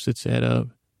lion lifts its head up.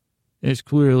 It's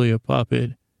clearly a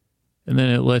puppet. And then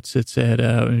it lets its head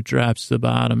out and it drops the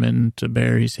bottom into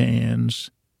Barry's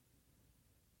hands.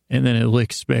 And then it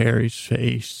licks Barry's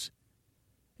face.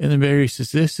 And then Barry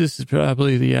says, this is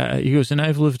probably he goes, and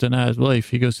I've lived an odd life.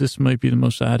 He goes, this might be the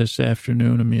most oddest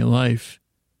afternoon of my life.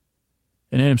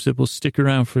 And Adam said, well, stick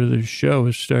around for the show.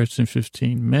 It starts in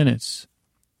 15 minutes.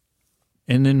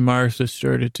 And then Martha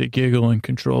started to giggle and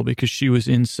control because she was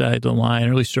inside the line,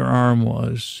 or at least her arm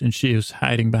was, and she was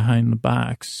hiding behind the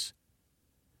box.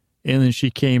 And then she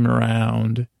came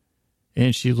around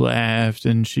and she laughed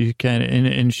and she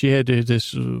and she had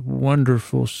this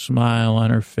wonderful smile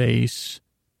on her face.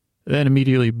 Then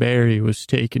immediately Barry was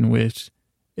taken with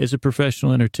as a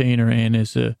professional entertainer and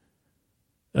as as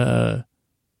a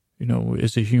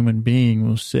human being,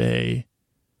 we'll say.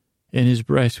 And his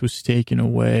breath was taken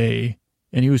away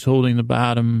and he was holding the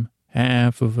bottom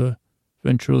half of a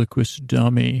ventriloquist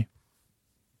dummy.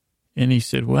 And he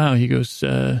said, wow, he goes,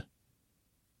 it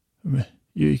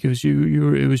was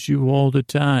you all the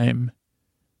time.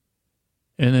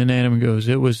 And then Adam goes,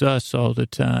 it was us all the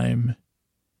time.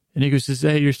 And he goes, is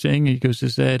that your thing? He goes,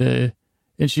 is that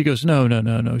and she goes,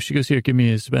 no. She goes, here, give me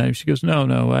his bag. She goes,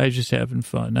 no, I just having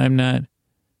fun.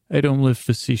 I don't live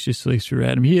facetiously through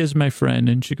Adam. He is my friend.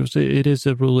 And she goes, it is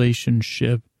a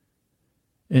relationship.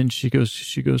 And she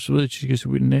goes,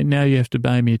 now you have to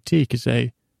buy me a tea because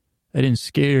I didn't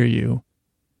scare you.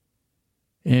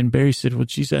 And Barry said, well,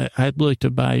 geez, I'd like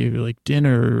to buy you like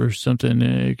dinner or something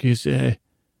because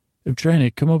I'm trying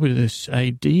to come up with this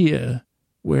idea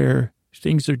where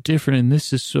things are different and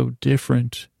this is so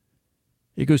different.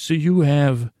 He goes, so you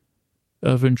have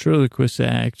a ventriloquist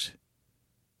act.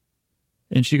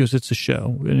 And she goes, it's a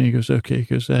show. And he goes, okay. He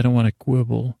goes, I don't want to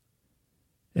quibble.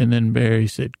 And then Barry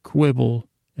said, quibble.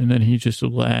 And then he just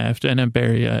laughed. And then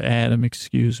Adam,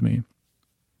 excuse me.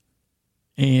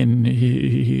 And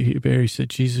Barry said,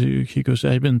 Jesus, he goes,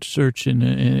 I've been searching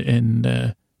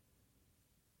and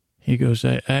he goes,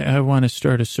 I want to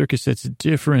start a circus that's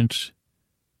different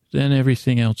than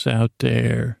everything else out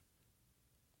there.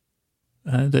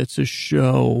 That's a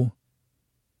show.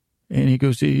 And he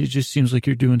goes, it just seems like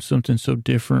you're doing something so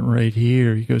different right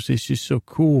here. He goes, it's just so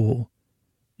cool.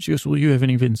 She goes, well, you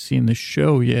haven't even seen the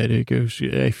show yet. He goes,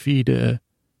 I feed,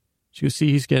 she goes,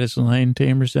 see, he's got his lion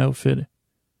tamer's outfit,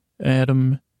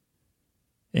 Adam.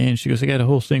 And she goes, I got a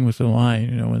whole thing with the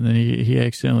lion, and then he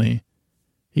accidentally,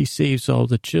 he saves all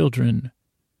the children.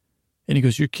 And he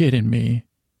goes, you're kidding me.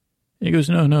 And he goes,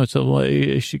 no, it's a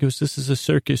lie. She goes, this is a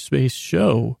circus-based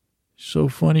show. So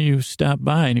funny you stopped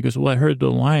by. And he goes, well, I heard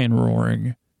the lion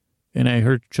roaring and I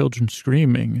heard children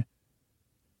screaming.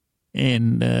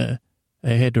 And I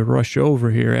had to rush over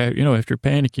here, after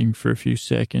panicking for a few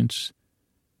seconds.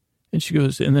 And she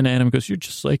goes, and then Adam goes, you're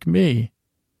just like me.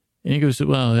 And he goes,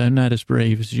 well, I'm not as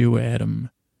brave as you,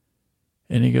 Adam.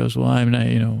 And he goes, well, I'm not,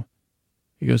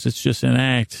 he goes, it's just an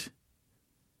act.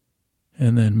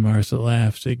 And then Martha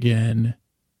laughs again.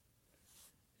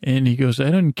 And he goes, I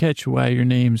didn't catch why your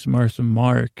name's Martha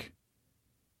Mark.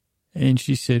 And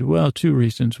she said, well, 2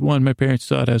 reasons. One, my parents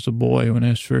thought I was a boy when I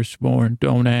was first born.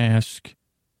 Don't ask.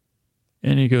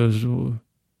 And he goes, you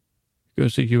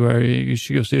are.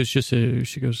 She goes, it was just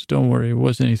she goes, don't worry, it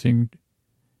wasn't anything.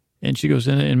 And she goes,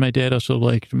 and my dad also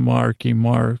liked Marky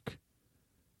Mark.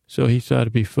 So he thought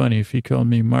it'd be funny if he called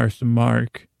me Martha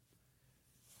Mark.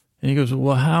 And he goes,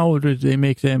 well, how did they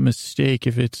make that mistake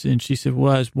if it's, and she said,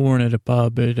 well, I was born at a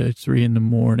pub at 3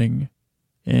 a.m.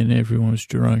 and everyone was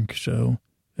drunk, so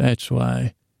that's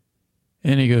why.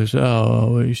 And he goes,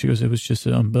 oh, she goes, it was just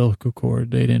an umbilical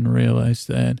cord. They didn't realize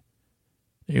that.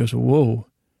 He goes, whoa.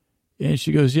 And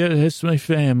she goes, yeah, that's my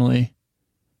family.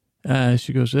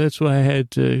 She goes, that's why I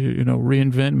had to,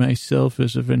 reinvent myself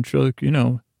as a ventriloquist,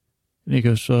 And he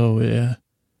goes, oh, yeah.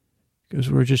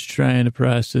 Because we're just trying to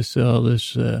process all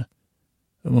this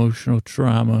emotional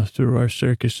trauma through our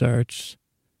circus arts.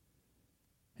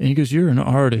 And he goes, you're an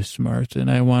artist, Martha,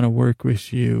 and I want to work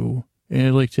with you. And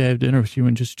I'd like to have dinner with you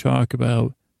and just talk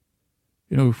about,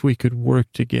 if we could work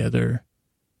together.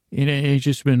 And I've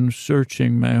just been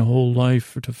searching my whole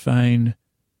life to find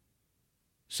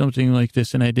something like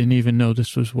this, and I didn't even know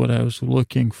this was what I was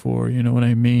looking for, you know what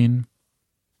I mean?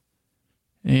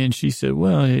 And she said,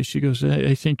 well, she goes,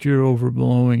 I think you're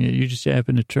overblowing it. You just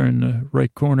happen to turn the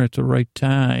right corner at the right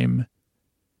time.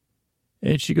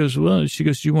 And she goes,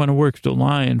 you want to work the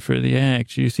lion for the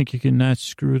act. You think you can not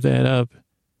screw that up?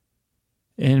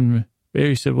 And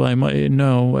Barry said, well, I might,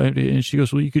 no. And she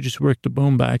goes, well, you could just work the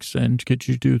boombox then. Could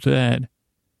you do that?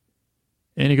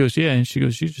 And he goes, yeah. And she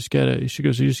goes, you just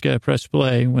gotta press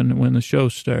play when the show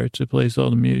starts. It plays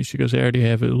all the music. She goes, I already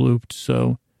have it looped,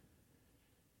 so.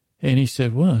 And he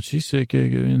said, well, she's sick,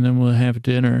 and then we'll have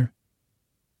dinner.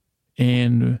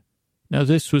 And now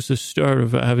this was the start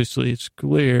of, obviously, it's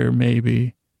clear,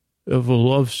 maybe, of a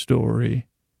love story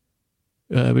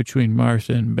between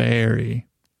Martha and Barry.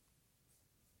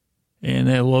 And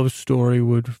that love story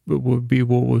would be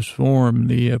what was formed,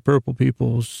 the Purple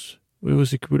People's, it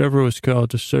was whatever it was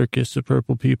called, the circus, the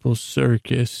Purple People's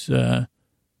Circus,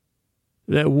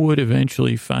 that would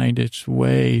eventually find its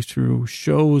way through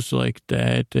shows like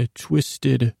that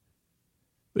twisted,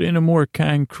 but in a more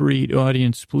concrete,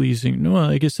 audience-pleasing, no,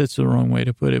 I guess that's the wrong way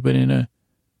to put it, but in a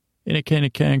kind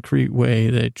of concrete way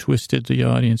that twisted the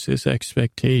audience's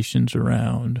expectations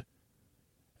around.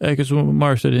 Because what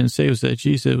Martha didn't say was that,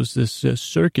 geez, it was this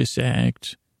circus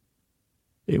act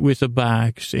with a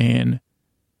box, and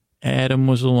Adam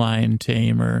was a lion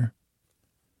tamer.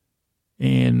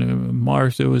 And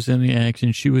Martha was in the act,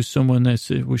 and she was someone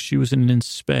she was an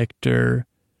inspector.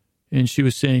 And she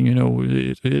was saying,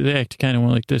 the act kind of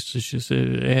went like this. So she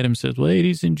said, Adam said,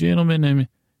 ladies and gentlemen,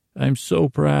 I'm so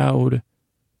proud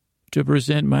to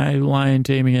present my lion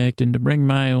taming act and to bring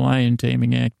my lion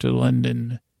taming act to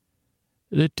London.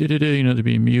 There'd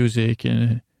be music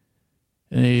and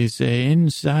they say,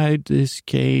 inside this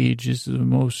cage is the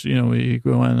most, you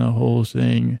go on the whole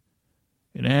thing.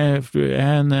 And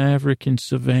on the African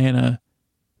savannah,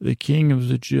 the king of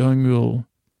the jungle.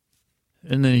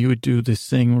 And then he would do this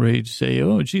thing where he'd say,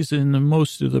 oh, geez, in the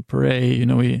most of the prey,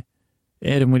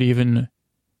 Adam would even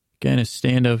kind of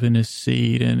stand up in his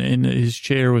seat, and his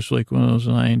chair was like one of those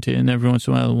and every once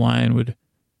in a while the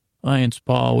lion's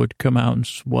paw would come out and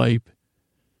swipe.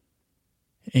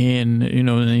 And,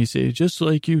 and he'd say, just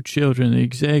like you children, the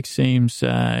exact same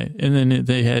size. And then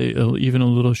they had even a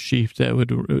little sheep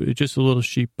just a little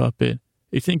sheep puppet.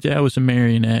 They think that was a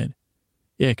marionette.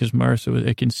 Yeah, because Martha,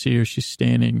 I can see her, she's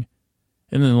standing.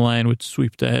 And then the lion would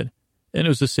sweep that. And it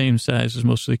was the same size as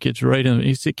most of the kids right in.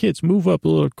 He said, kids, move up a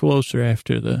little closer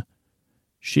after the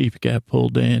sheep got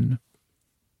pulled in.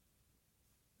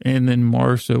 And then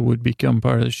Martha would become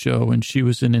part of the show, and she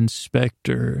was an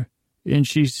inspector. And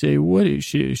she'd say, what is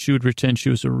she? She would pretend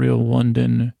she was a real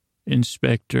London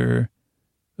inspector,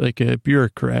 like a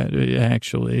bureaucrat,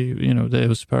 actually. That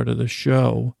was part of the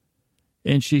show.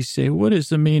 And she'd say, what is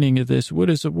the meaning of this?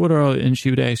 And she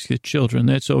would ask the children.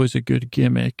 That's always a good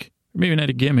gimmick. Maybe not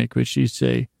a gimmick, but she'd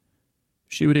say,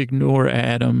 she would ignore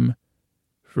Adam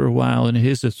for a while in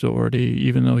his authority,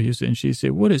 even though and she'd say,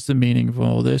 what is the meaning of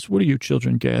all this? What are you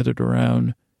children gathered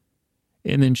around?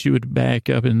 And then she would back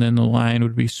up, and then the lion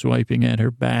would be swiping at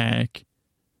her back.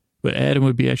 But Adam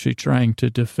would be actually trying to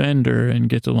defend her and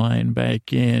get the lion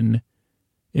back in.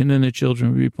 And then the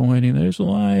children would be pointing, there's a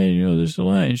lion, there's a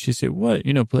lion. She'd say, what?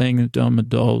 Playing the dumb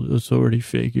adult authority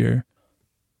figure.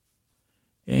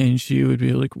 And she would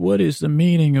be like, what is the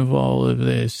meaning of all of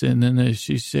this? And then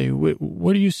she'd say,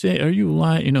 what do you say? Are you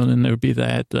lying? Then there would be the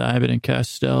Abbott and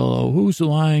Costello. Who's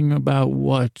lying about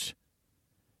what?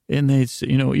 And they'd say,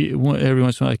 every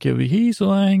once in a while, he's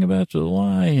lying about the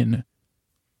lion.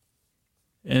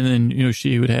 And then,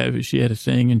 she had a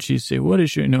thing, and she'd say, what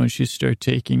is your, and she'd start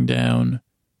taking down,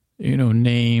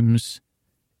 names.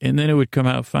 And then it would come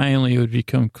out, finally, it would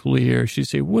become clear. She'd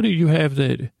say, what do you have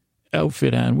that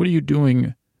outfit on? What are you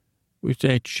doing with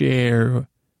that chair,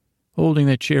 holding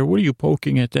that chair? What are you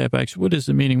poking at that box? What is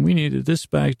the meaning? We needed this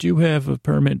box. Do you have a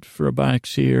permit for a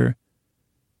box here?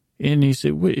 And he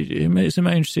said, is it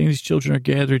my understanding these children are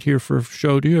gathered here for a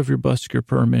show? Do you have your busker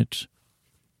permit?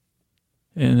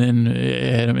 And then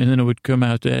it would come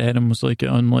out that Adam was like an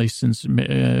unlicensed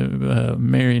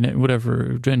marionette,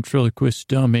 whatever, ventriloquist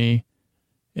dummy.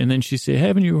 And then she said,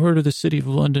 haven't you heard of the City of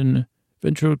London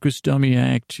Ventriloquist Dummy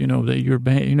Act? That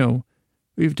you're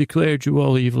we've declared you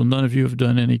all evil. None of you have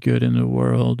done any good in the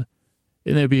world.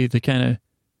 And that'd be the kind of,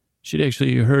 she'd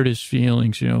actually hurt his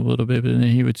feelings, a little bit. But then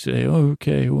he would say, oh,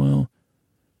 okay, well,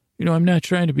 I'm not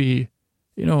trying to be,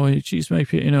 she's my,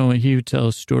 and he would tell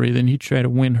a story. Then he'd try to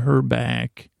win her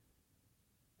back.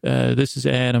 This is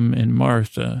Adam and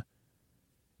Martha.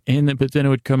 But then it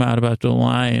would come out about the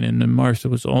lion. And then Martha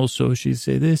was also, she'd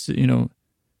say this,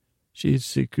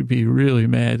 she could be really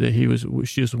mad that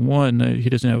she was one, that he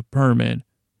doesn't have a permit.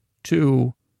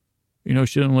 Two, she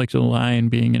doesn't like the lion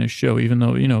being in a show, even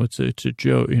though, it's a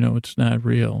joke, it's not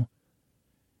real.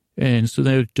 And so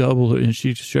they would double it, and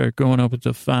she'd start going up with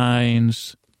the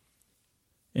fines.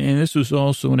 And this was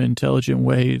also an intelligent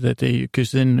way that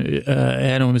because then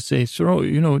Adam would say,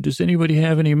 does anybody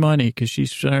have any money? Because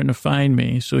she's starting to find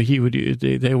me. So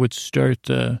they would start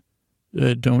the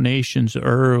donations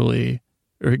early,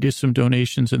 or get some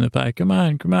donations in the pocket. Come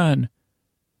on.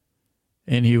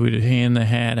 And he would hand the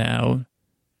hat out.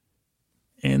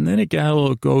 And then it got a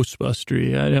little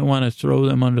Ghostbustery. I didn't want to throw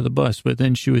them under the bus, but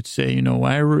then she would say,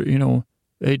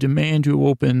 I demand you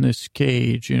open this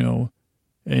cage, and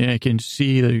I can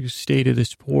see the state of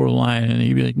this poor lion. And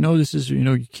he'd be like, no, this is,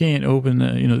 you can't open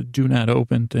the, do not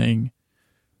open thing.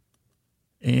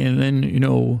 And then,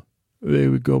 they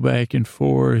would go back and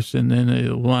forth, and then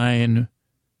the lion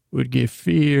would get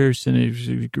fierce, and it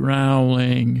was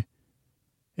growling.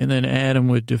 And then Adam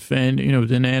would defend,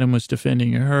 then Adam was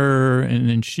defending her, and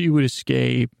then she would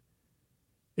escape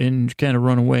and kind of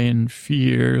run away in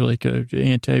fear, like a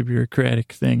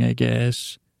anti-bureaucratic thing, I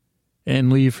guess,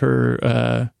 and leave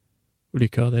her, what do you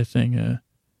call that thing?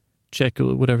 Check,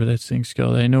 whatever that thing's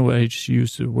called. I know I just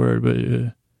used the word,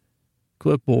 but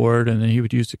clipboard, and then he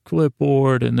would use the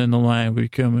clipboard, and then the lion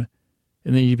would come,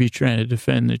 and then you'd be trying to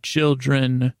defend the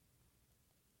children.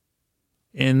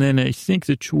 And then I think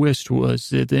the twist was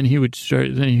that then he'd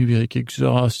be like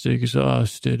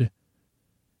exhausted.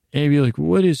 And he'd be like,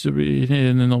 what is the,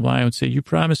 and then the lion would say, you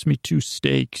promised me 2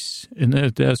 steaks. And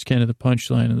that was kind of the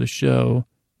punchline of the show,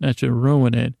 not to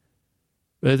ruin it.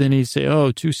 But then he'd say,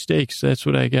 oh, 2 steaks, that's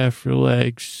what I got for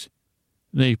legs.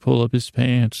 And then he'd pull up his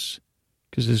pants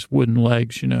because his wooden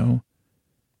legs, And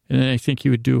then I think he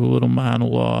would do a little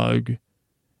monologue.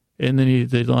 And then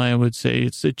the lion would say,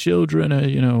 it's the children,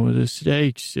 the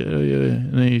steaks.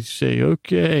 And then he'd say,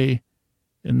 okay.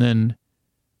 And then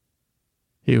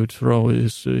he would throw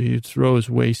his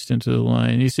waist into the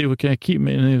lion. He'd say, well, can I keep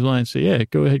me? And the lion would say, yeah,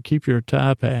 go ahead, keep your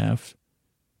top half.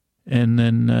 And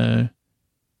then,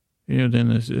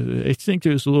 I think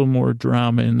there's a little more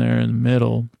drama in there in the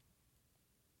middle.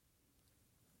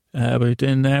 But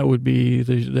then that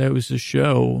was the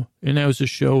show. And that was the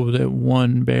show that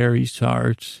won Barry's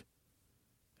heart.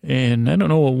 And I don't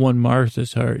know what won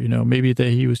Martha's heart, maybe that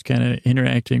he was kind of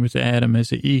interacting with Adam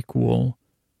as an equal.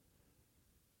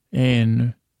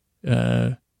 And,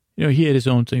 he had his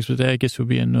own things, but that I guess would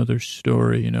be another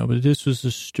story, But this was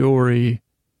the story,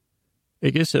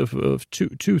 I guess, of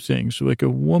two things. Like a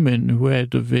woman who had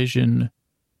the vision,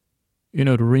 to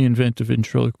reinvent the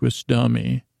ventriloquist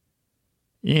dummy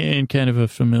in kind of a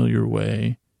familiar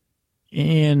way.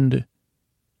 And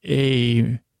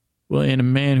a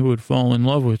man who would fall in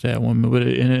love with that woman, but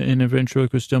in a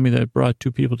ventriloquist dummy that brought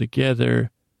 2 people together,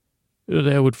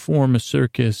 that would form a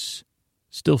circus,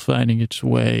 still finding its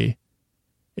way.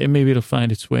 And maybe it'll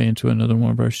find its way into another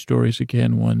one of our stories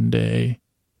again one day.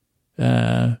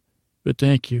 But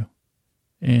thank you.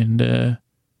 And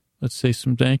let's say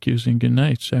some thank yous and good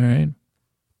nights, all right?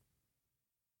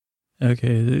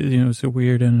 Okay, it's a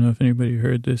weird, I don't know if anybody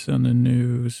heard this on the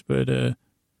news, but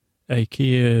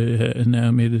IKEA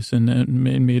now made this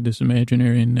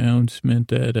imaginary announcement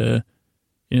that,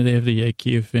 they have the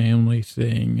IKEA family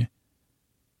thing.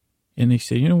 And they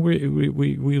say,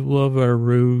 we love our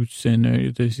roots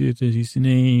and there's these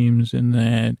names and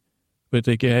that. But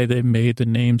the guy that made the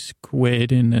names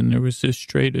quit, and then there was this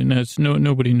trade, and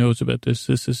nobody knows about this.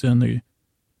 This is on the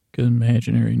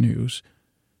imaginary news.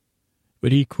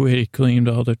 But he quit. He claimed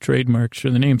all the trademarks for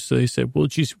the names. So they said, well,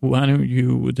 geez, why don't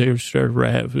you, they started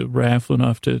raffling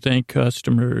off to thank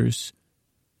customers.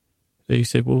 They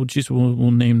said, well, geez,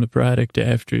 we'll name the product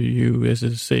after you as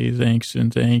a say thanks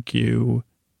and thank you.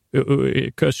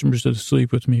 Customers of the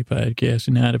Sleep With Me podcast,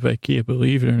 not of IKEA,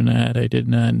 believe it or not, I did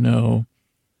not know,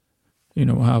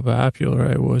 how popular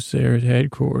I was there at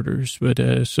headquarters. But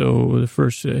so the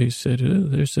first day said,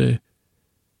 they said,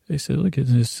 look at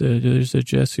this, there's a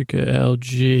Jessica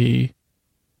LG.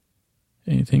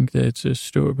 And you think that's a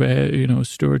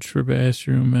storage for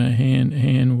bathroom,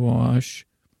 hand wash.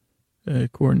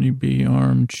 Courtney B.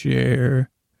 armchair.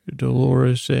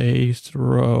 Dolores A.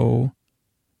 throw.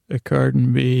 A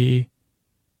Carden B.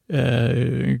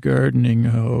 gardening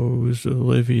hose.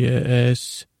 Olivia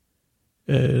S.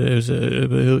 There's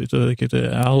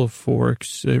the olive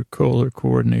forks. They're color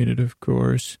coordinated, of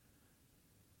course.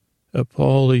 A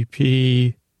Paulie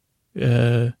P.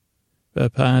 A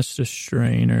pasta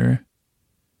strainer.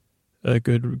 A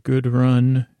good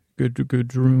run.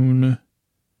 Good rune.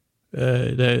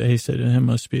 That he said that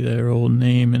must be their old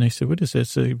name, and I said, "What is that?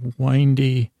 It's a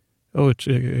windy. Oh, it's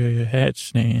a hat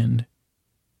stand."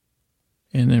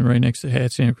 And then right next to the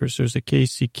hat stand, of course, there's a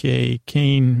KCK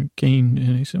cane,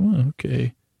 and I said, "Well,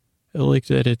 okay, I like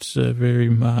that. It's very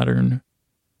modern."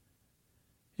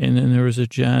 And then there was a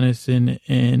Jonathan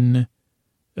N.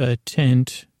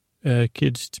 Tent,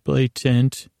 kids play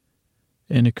tent,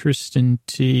 and a Kristen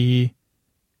T.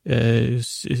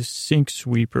 Sink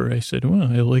sweeper. I said, well,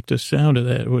 I like the sound of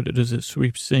that. What does it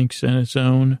sweep sinks on its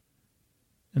own?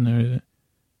 And the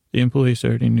employees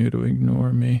already knew to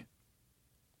ignore me.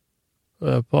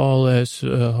 Paul S.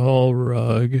 Hall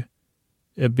rug,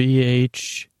 a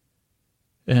BH,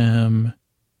 a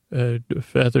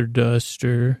feather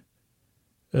duster,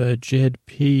 Jed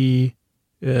P.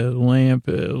 Lamp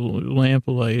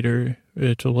lighter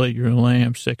to light your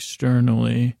lamps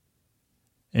externally.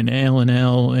 And Alan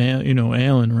L.,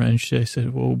 Alan Wrench, I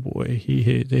said, oh boy,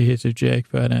 they hit the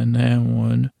jackpot on that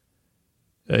one.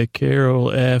 Carol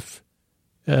F.,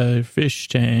 fish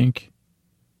tank.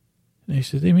 And they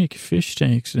said, they make fish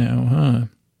tanks now,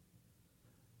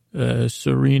 huh?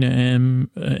 Serena M.,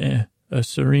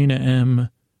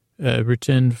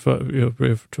 pretend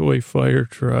toy fire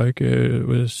truck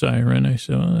with a siren. I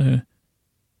said, well,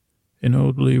 an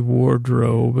Oldley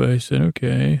wardrobe. I said,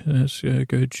 okay, that's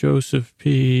good. Joseph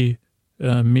P.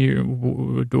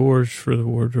 Mirror doors for the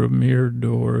wardrobe, mirrored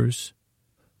doors.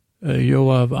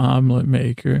 Yoav omelet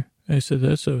maker. I said,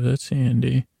 that's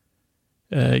handy.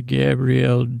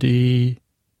 Gabrielle D.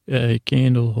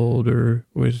 Candle holder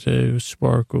with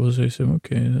sparkles. I said,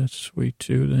 okay, that's sweet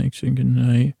too. Thanks and good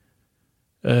night.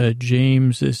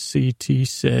 James CT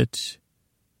set.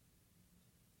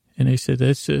 And they said,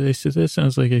 that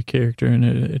sounds like a character in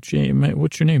a James.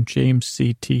 What's your name? James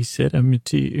CT set. I mean,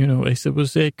 I said,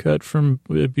 was that cut from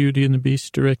Beauty and the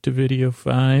Beast direct-to-video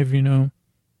 5,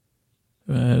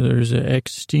 There's a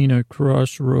Xtina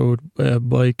Crossroad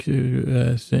bike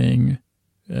thing.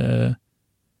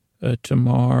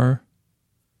 Tamar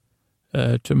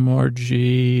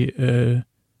G.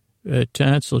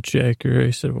 Tonsil checker. I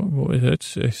said, well, boy, I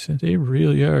said, they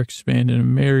really are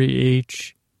expanding. Mary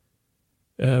H.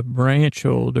 Branch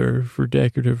holder for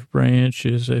decorative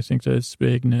branches. I think that's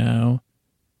big now.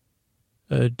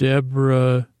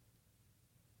 Deborah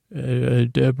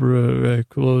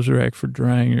clothes rack for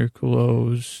drying your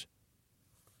clothes.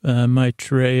 My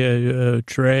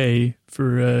tray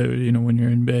for, when you're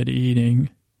in bed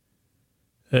eating.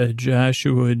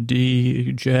 Joshua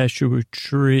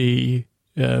Tree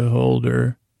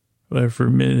holder.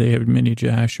 They have many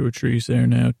Joshua trees there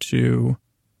now, too.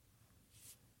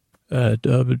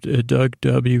 Doug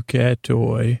W. Cat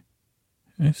toy.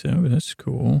 I said, oh, that's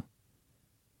cool.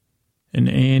 An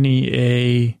Annie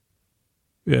A.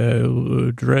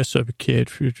 Dress-up kit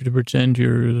to pretend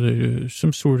you're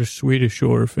some sort of Swedish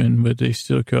orphan, but they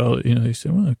still call it, they say,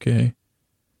 well, okay.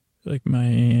 Like my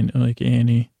aunt, like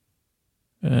Annie.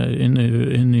 In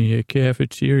the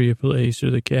cafeteria place, or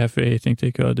the cafe, I think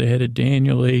they called it, they had a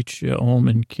Daniel H.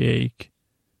 almond cake.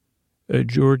 A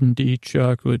Jordan D.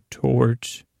 chocolate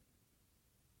torte.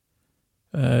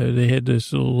 They had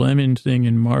this lemon thing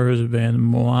in marzipan,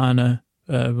 Moana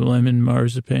lemon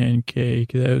marzipan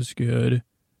cake. That was good.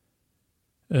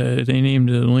 They named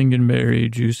the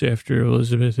lingonberry juice after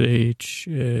Elizabeth H.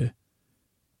 And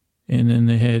then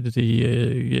they had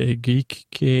the Geek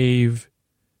Cave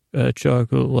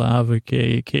chocolate lava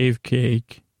cave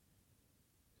cake.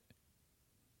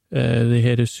 They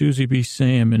had a Susie B.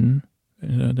 salmon.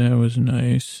 That was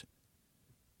nice.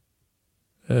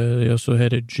 They also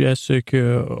had a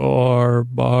Jessica R.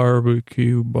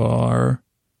 barbecue bar.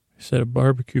 I said a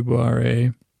barbecue bar, eh?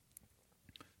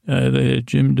 They had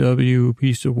Jim W.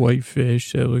 piece of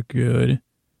whitefish. That looked good.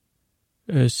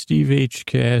 Steve H.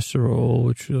 casserole,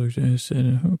 which looked, I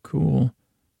said, oh, cool.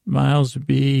 Miles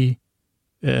B.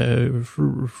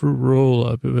 fruit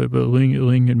roll-up, but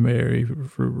lingonberry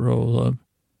fruit roll-up.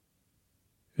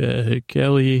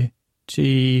 Kelly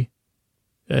T.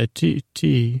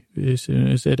 Tea. Is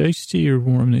that iced tea or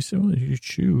warm? They said, well, you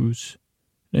choose.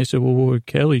 And I said, well, what would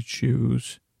Kelly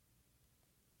choose?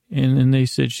 And then they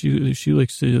said she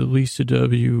likes the Lisa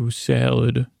W.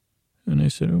 salad. And I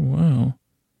said, oh, wow.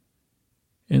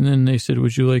 And then they said,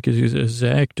 would you like a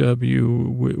Zach W.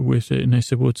 with it? And I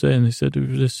said, what's that? And they said, it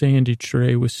was a sandy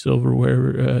tray with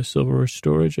silverware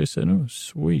storage. I said, oh,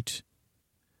 sweet.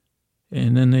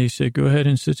 And then they said, go ahead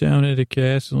and sit down at a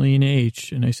Kathleen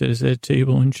H. And I said, is that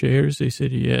table and chairs? They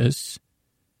said, yes.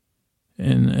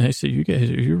 And I said, you guys,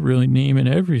 you're really naming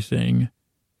everything.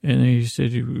 And they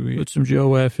said, you put some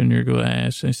Joe F. in your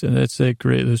glass. I said, that's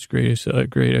great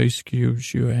ice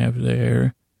cubes you have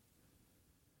there.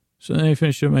 So then I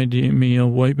finished up my meal,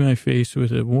 wiped my face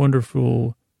with a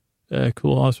wonderful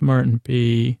cloth Martin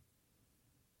P.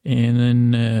 And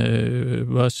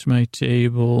then bust my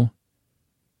table.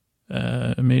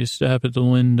 I made a stop at the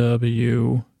Lynn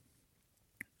W.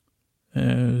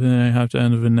 Then I hopped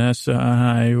on the Vanessa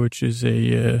I, which was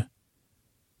the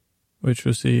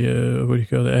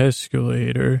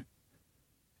escalator.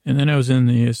 And then I was in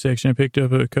the section. I picked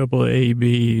up a couple of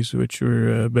ABs, which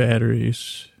were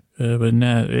batteries, but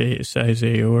not size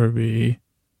A or B.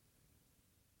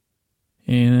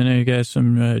 And then I got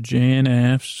some Jan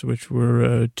Fs, which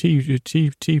were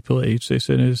tea plates. They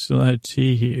said there's a lot of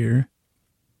tea here.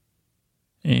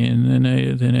 And then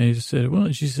I said,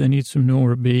 well, she said, I need some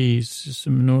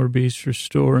Norbis for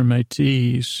storing my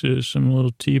teas, some little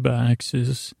tea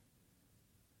boxes.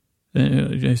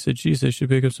 Then I said, geez, I should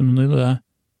pick up some lily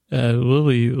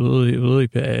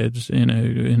pads in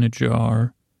a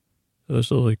jar. Those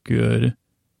will look good.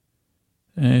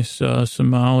 And I saw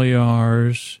some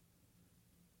Aliars,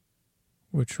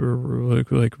 which were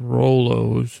like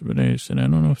Rolos, but I said, I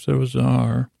don't know if those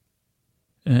are.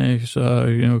 And I saw,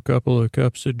 a couple of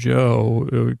cups of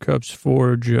Joe, cups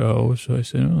for Joe. So I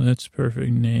said, oh, that's a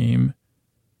perfect name.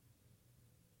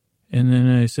 And then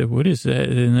I said, what is that?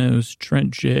 And then it was Trent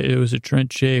J. It was a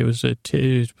Trent J. It was a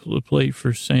plate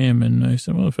for salmon. I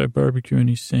said, well, if I barbecue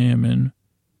any salmon.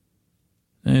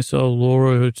 And I saw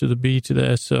Laura to the B to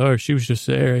the SR. She was just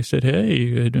there. I said,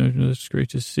 hey, it's great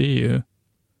to see you.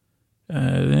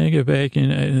 Then I get back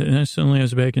in, and then suddenly I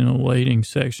was back in the lighting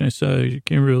section. I saw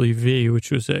Kimberly V,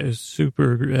 which was a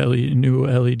super new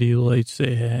LED lights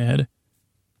they had.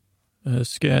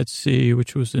 Scott C,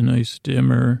 which was a nice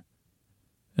dimmer.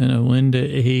 And a Linda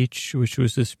H, which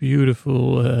was this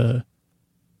beautiful,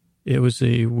 it was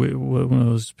one of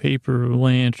those paper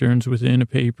lanterns within a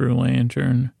paper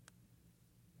lantern.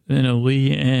 Then a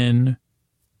Lee N,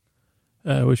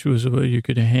 which was where you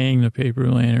could hang the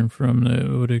paper lantern from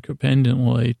the pendant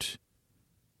light.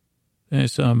 Then I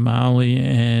saw Molly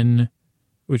N,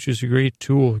 which is a great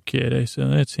tool kit. I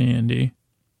said, that's handy.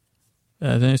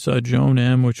 Then I saw Joan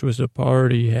M, which was a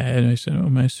party hat. I said, oh,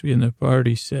 it must be in the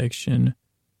party section.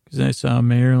 Because I saw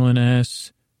Marilyn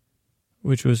S,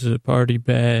 which was the party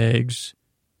bags.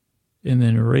 And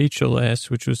then Rachel S,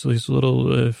 which was these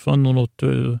little fun little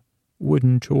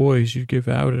wooden toys you give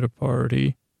out at a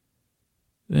party.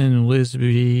 Then Liz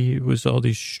B was all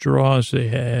these straws they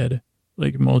had,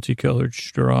 like multicolored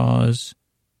straws.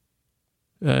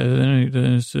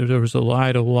 Then so there was a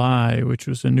Lie to Lie, which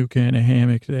was a new kind of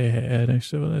hammock they had. I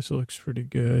said, well, this looks pretty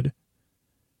good.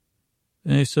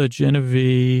 Then I saw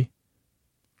Genevieve,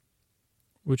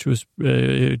 which was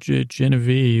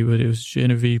Genevieve, but it was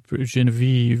Genevieve,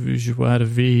 Joie de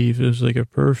Vivre. It was like a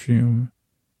perfume.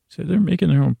 So they're making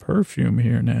their own perfume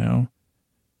here now.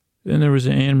 Then there was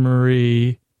Anne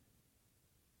Marie,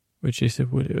 which I said,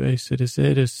 is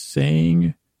that a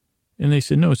saying? And they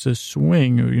said, no, it's a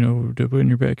swing, to put in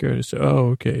your backyard. I said, oh,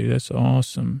 okay, that's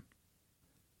awesome.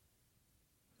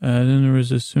 Then there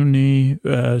was a Sunni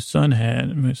sun hat.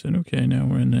 And I said, okay, now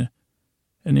we're in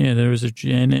and yeah, there was a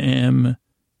Jen M.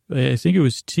 I think it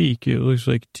was teak. It looks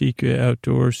like teak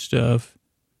outdoor stuff.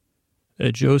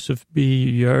 A Joseph B.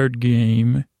 Yard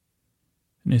Game.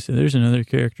 And I said, there's another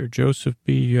character, Joseph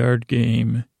B. Yard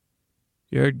Game.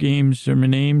 Yard Games are my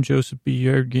name. Joseph B.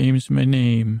 Yard Games my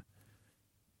name.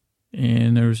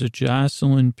 And there was a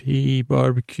Jocelyn P.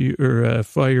 barbecue or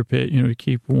fire pit, to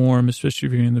keep warm, especially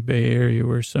if you're in the Bay Area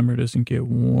where summer doesn't get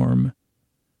warm.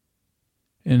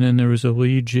 And then there was a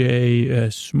Lee J.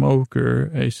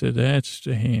 Smoker. I said, that's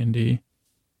handy.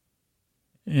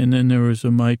 And then there was a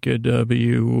Micah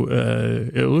W.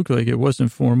 It looked like it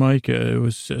wasn't Formica. It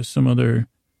was some other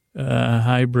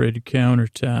hybrid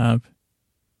countertop.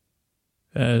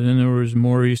 Then there was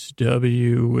Maurice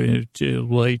W.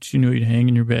 Lights, you'd hang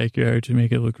in your backyard to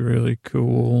make it look really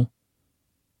cool.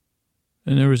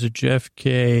 And there was a Jeff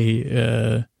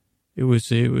K. It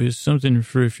was something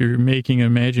for if you're making an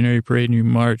imaginary parade and you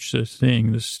march,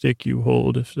 the stick you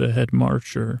hold as the head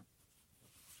marcher.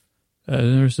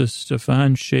 There's a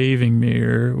Stefan shaving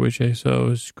mirror, which I saw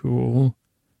was cool.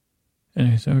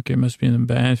 And I thought, okay, it must be in the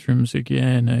bathrooms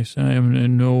again. I said, I'm going to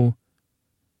know.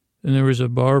 And there was a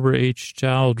Barbara H.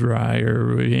 towel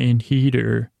dryer and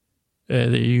heater.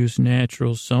 They used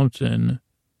natural something.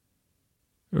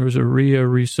 There was a Rhea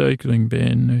recycling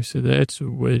bin. I said, that's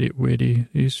witty.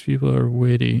 These people are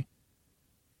witty.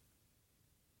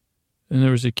 And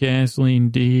there was a Kathleen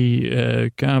D.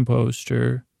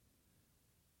 composter.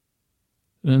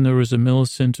 Then there was a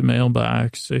Millicent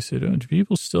mailbox. I said, do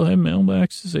people still have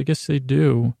mailboxes? I guess they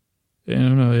do. I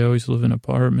don't know. They always live in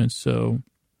apartments, so.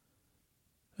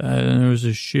 Then there was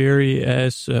a Sherry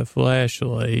S.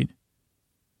 flashlight.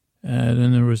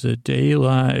 Then there was a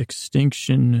Daylight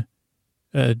Extinction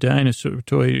dinosaur,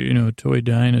 toy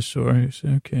dinosaur. I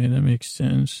said, okay, that makes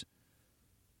sense.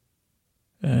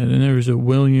 Then there was a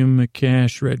William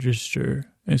cash register.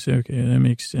 I said, okay, that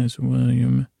makes sense,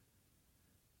 William.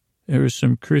 There was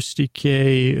some Christy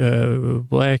K.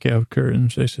 blackout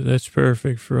curtains. I said, that's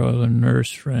perfect for all the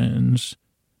nurse friends.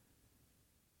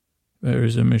 There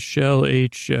was a Michelle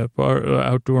H.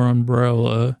 outdoor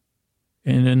umbrella.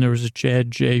 And then there was a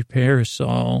Chad J.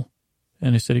 parasol.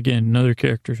 And I said, again, another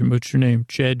character. What's your name?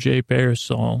 Chad J.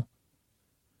 Parasol.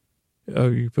 Oh,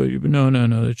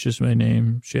 no, that's just my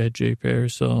name, Chad J.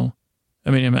 Parasol.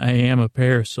 I mean, I am a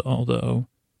parasol, though.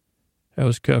 I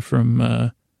was cut from,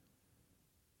 me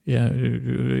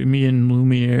and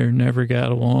Lumiere never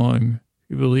got along.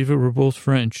 You believe it, we're both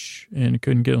French and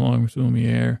couldn't get along with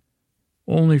Lumiere.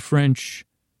 Only French.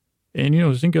 And,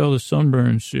 think of all the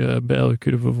sunburns Bella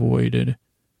could have avoided.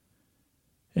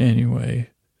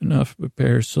 Anyway, enough of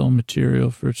parasol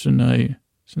material for tonight,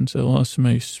 since I lost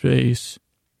my space.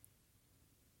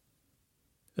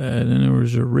 Then there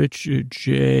was a Rich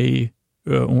J.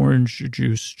 orange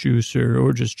juice juicer,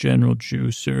 or just general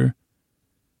juicer.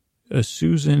 A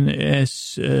Susan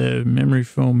S. memory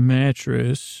foam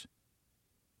mattress.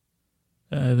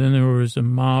 Then there was a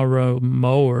Mara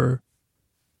mower.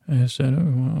 I said,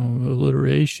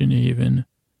 alliteration even.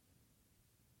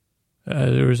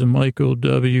 There was a Michael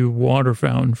W. water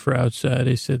fountain for outside.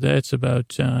 I said, that's about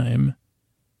time.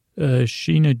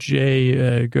 Sheena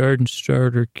J. garden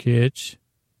starter kit.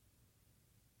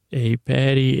 A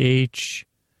Patty H.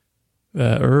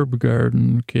 herb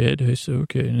garden kit. I said,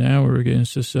 okay, now we're getting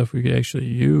to stuff we could actually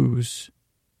use.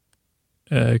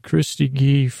 Christy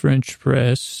G. French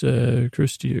press.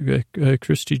 Christy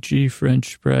G.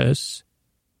 French press.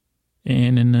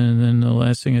 And then the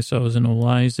last thing I saw was an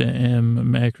Eliza M.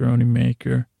 macaroni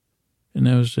maker. And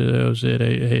that was it.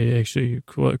 I actually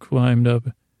crawled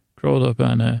up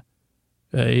on a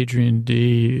Adrian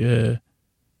D.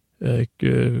 What do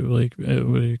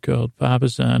you call it,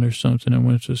 Papasan or something, and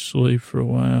went to sleep for a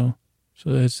while.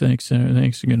 So that's thanks and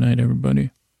good night,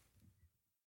 everybody.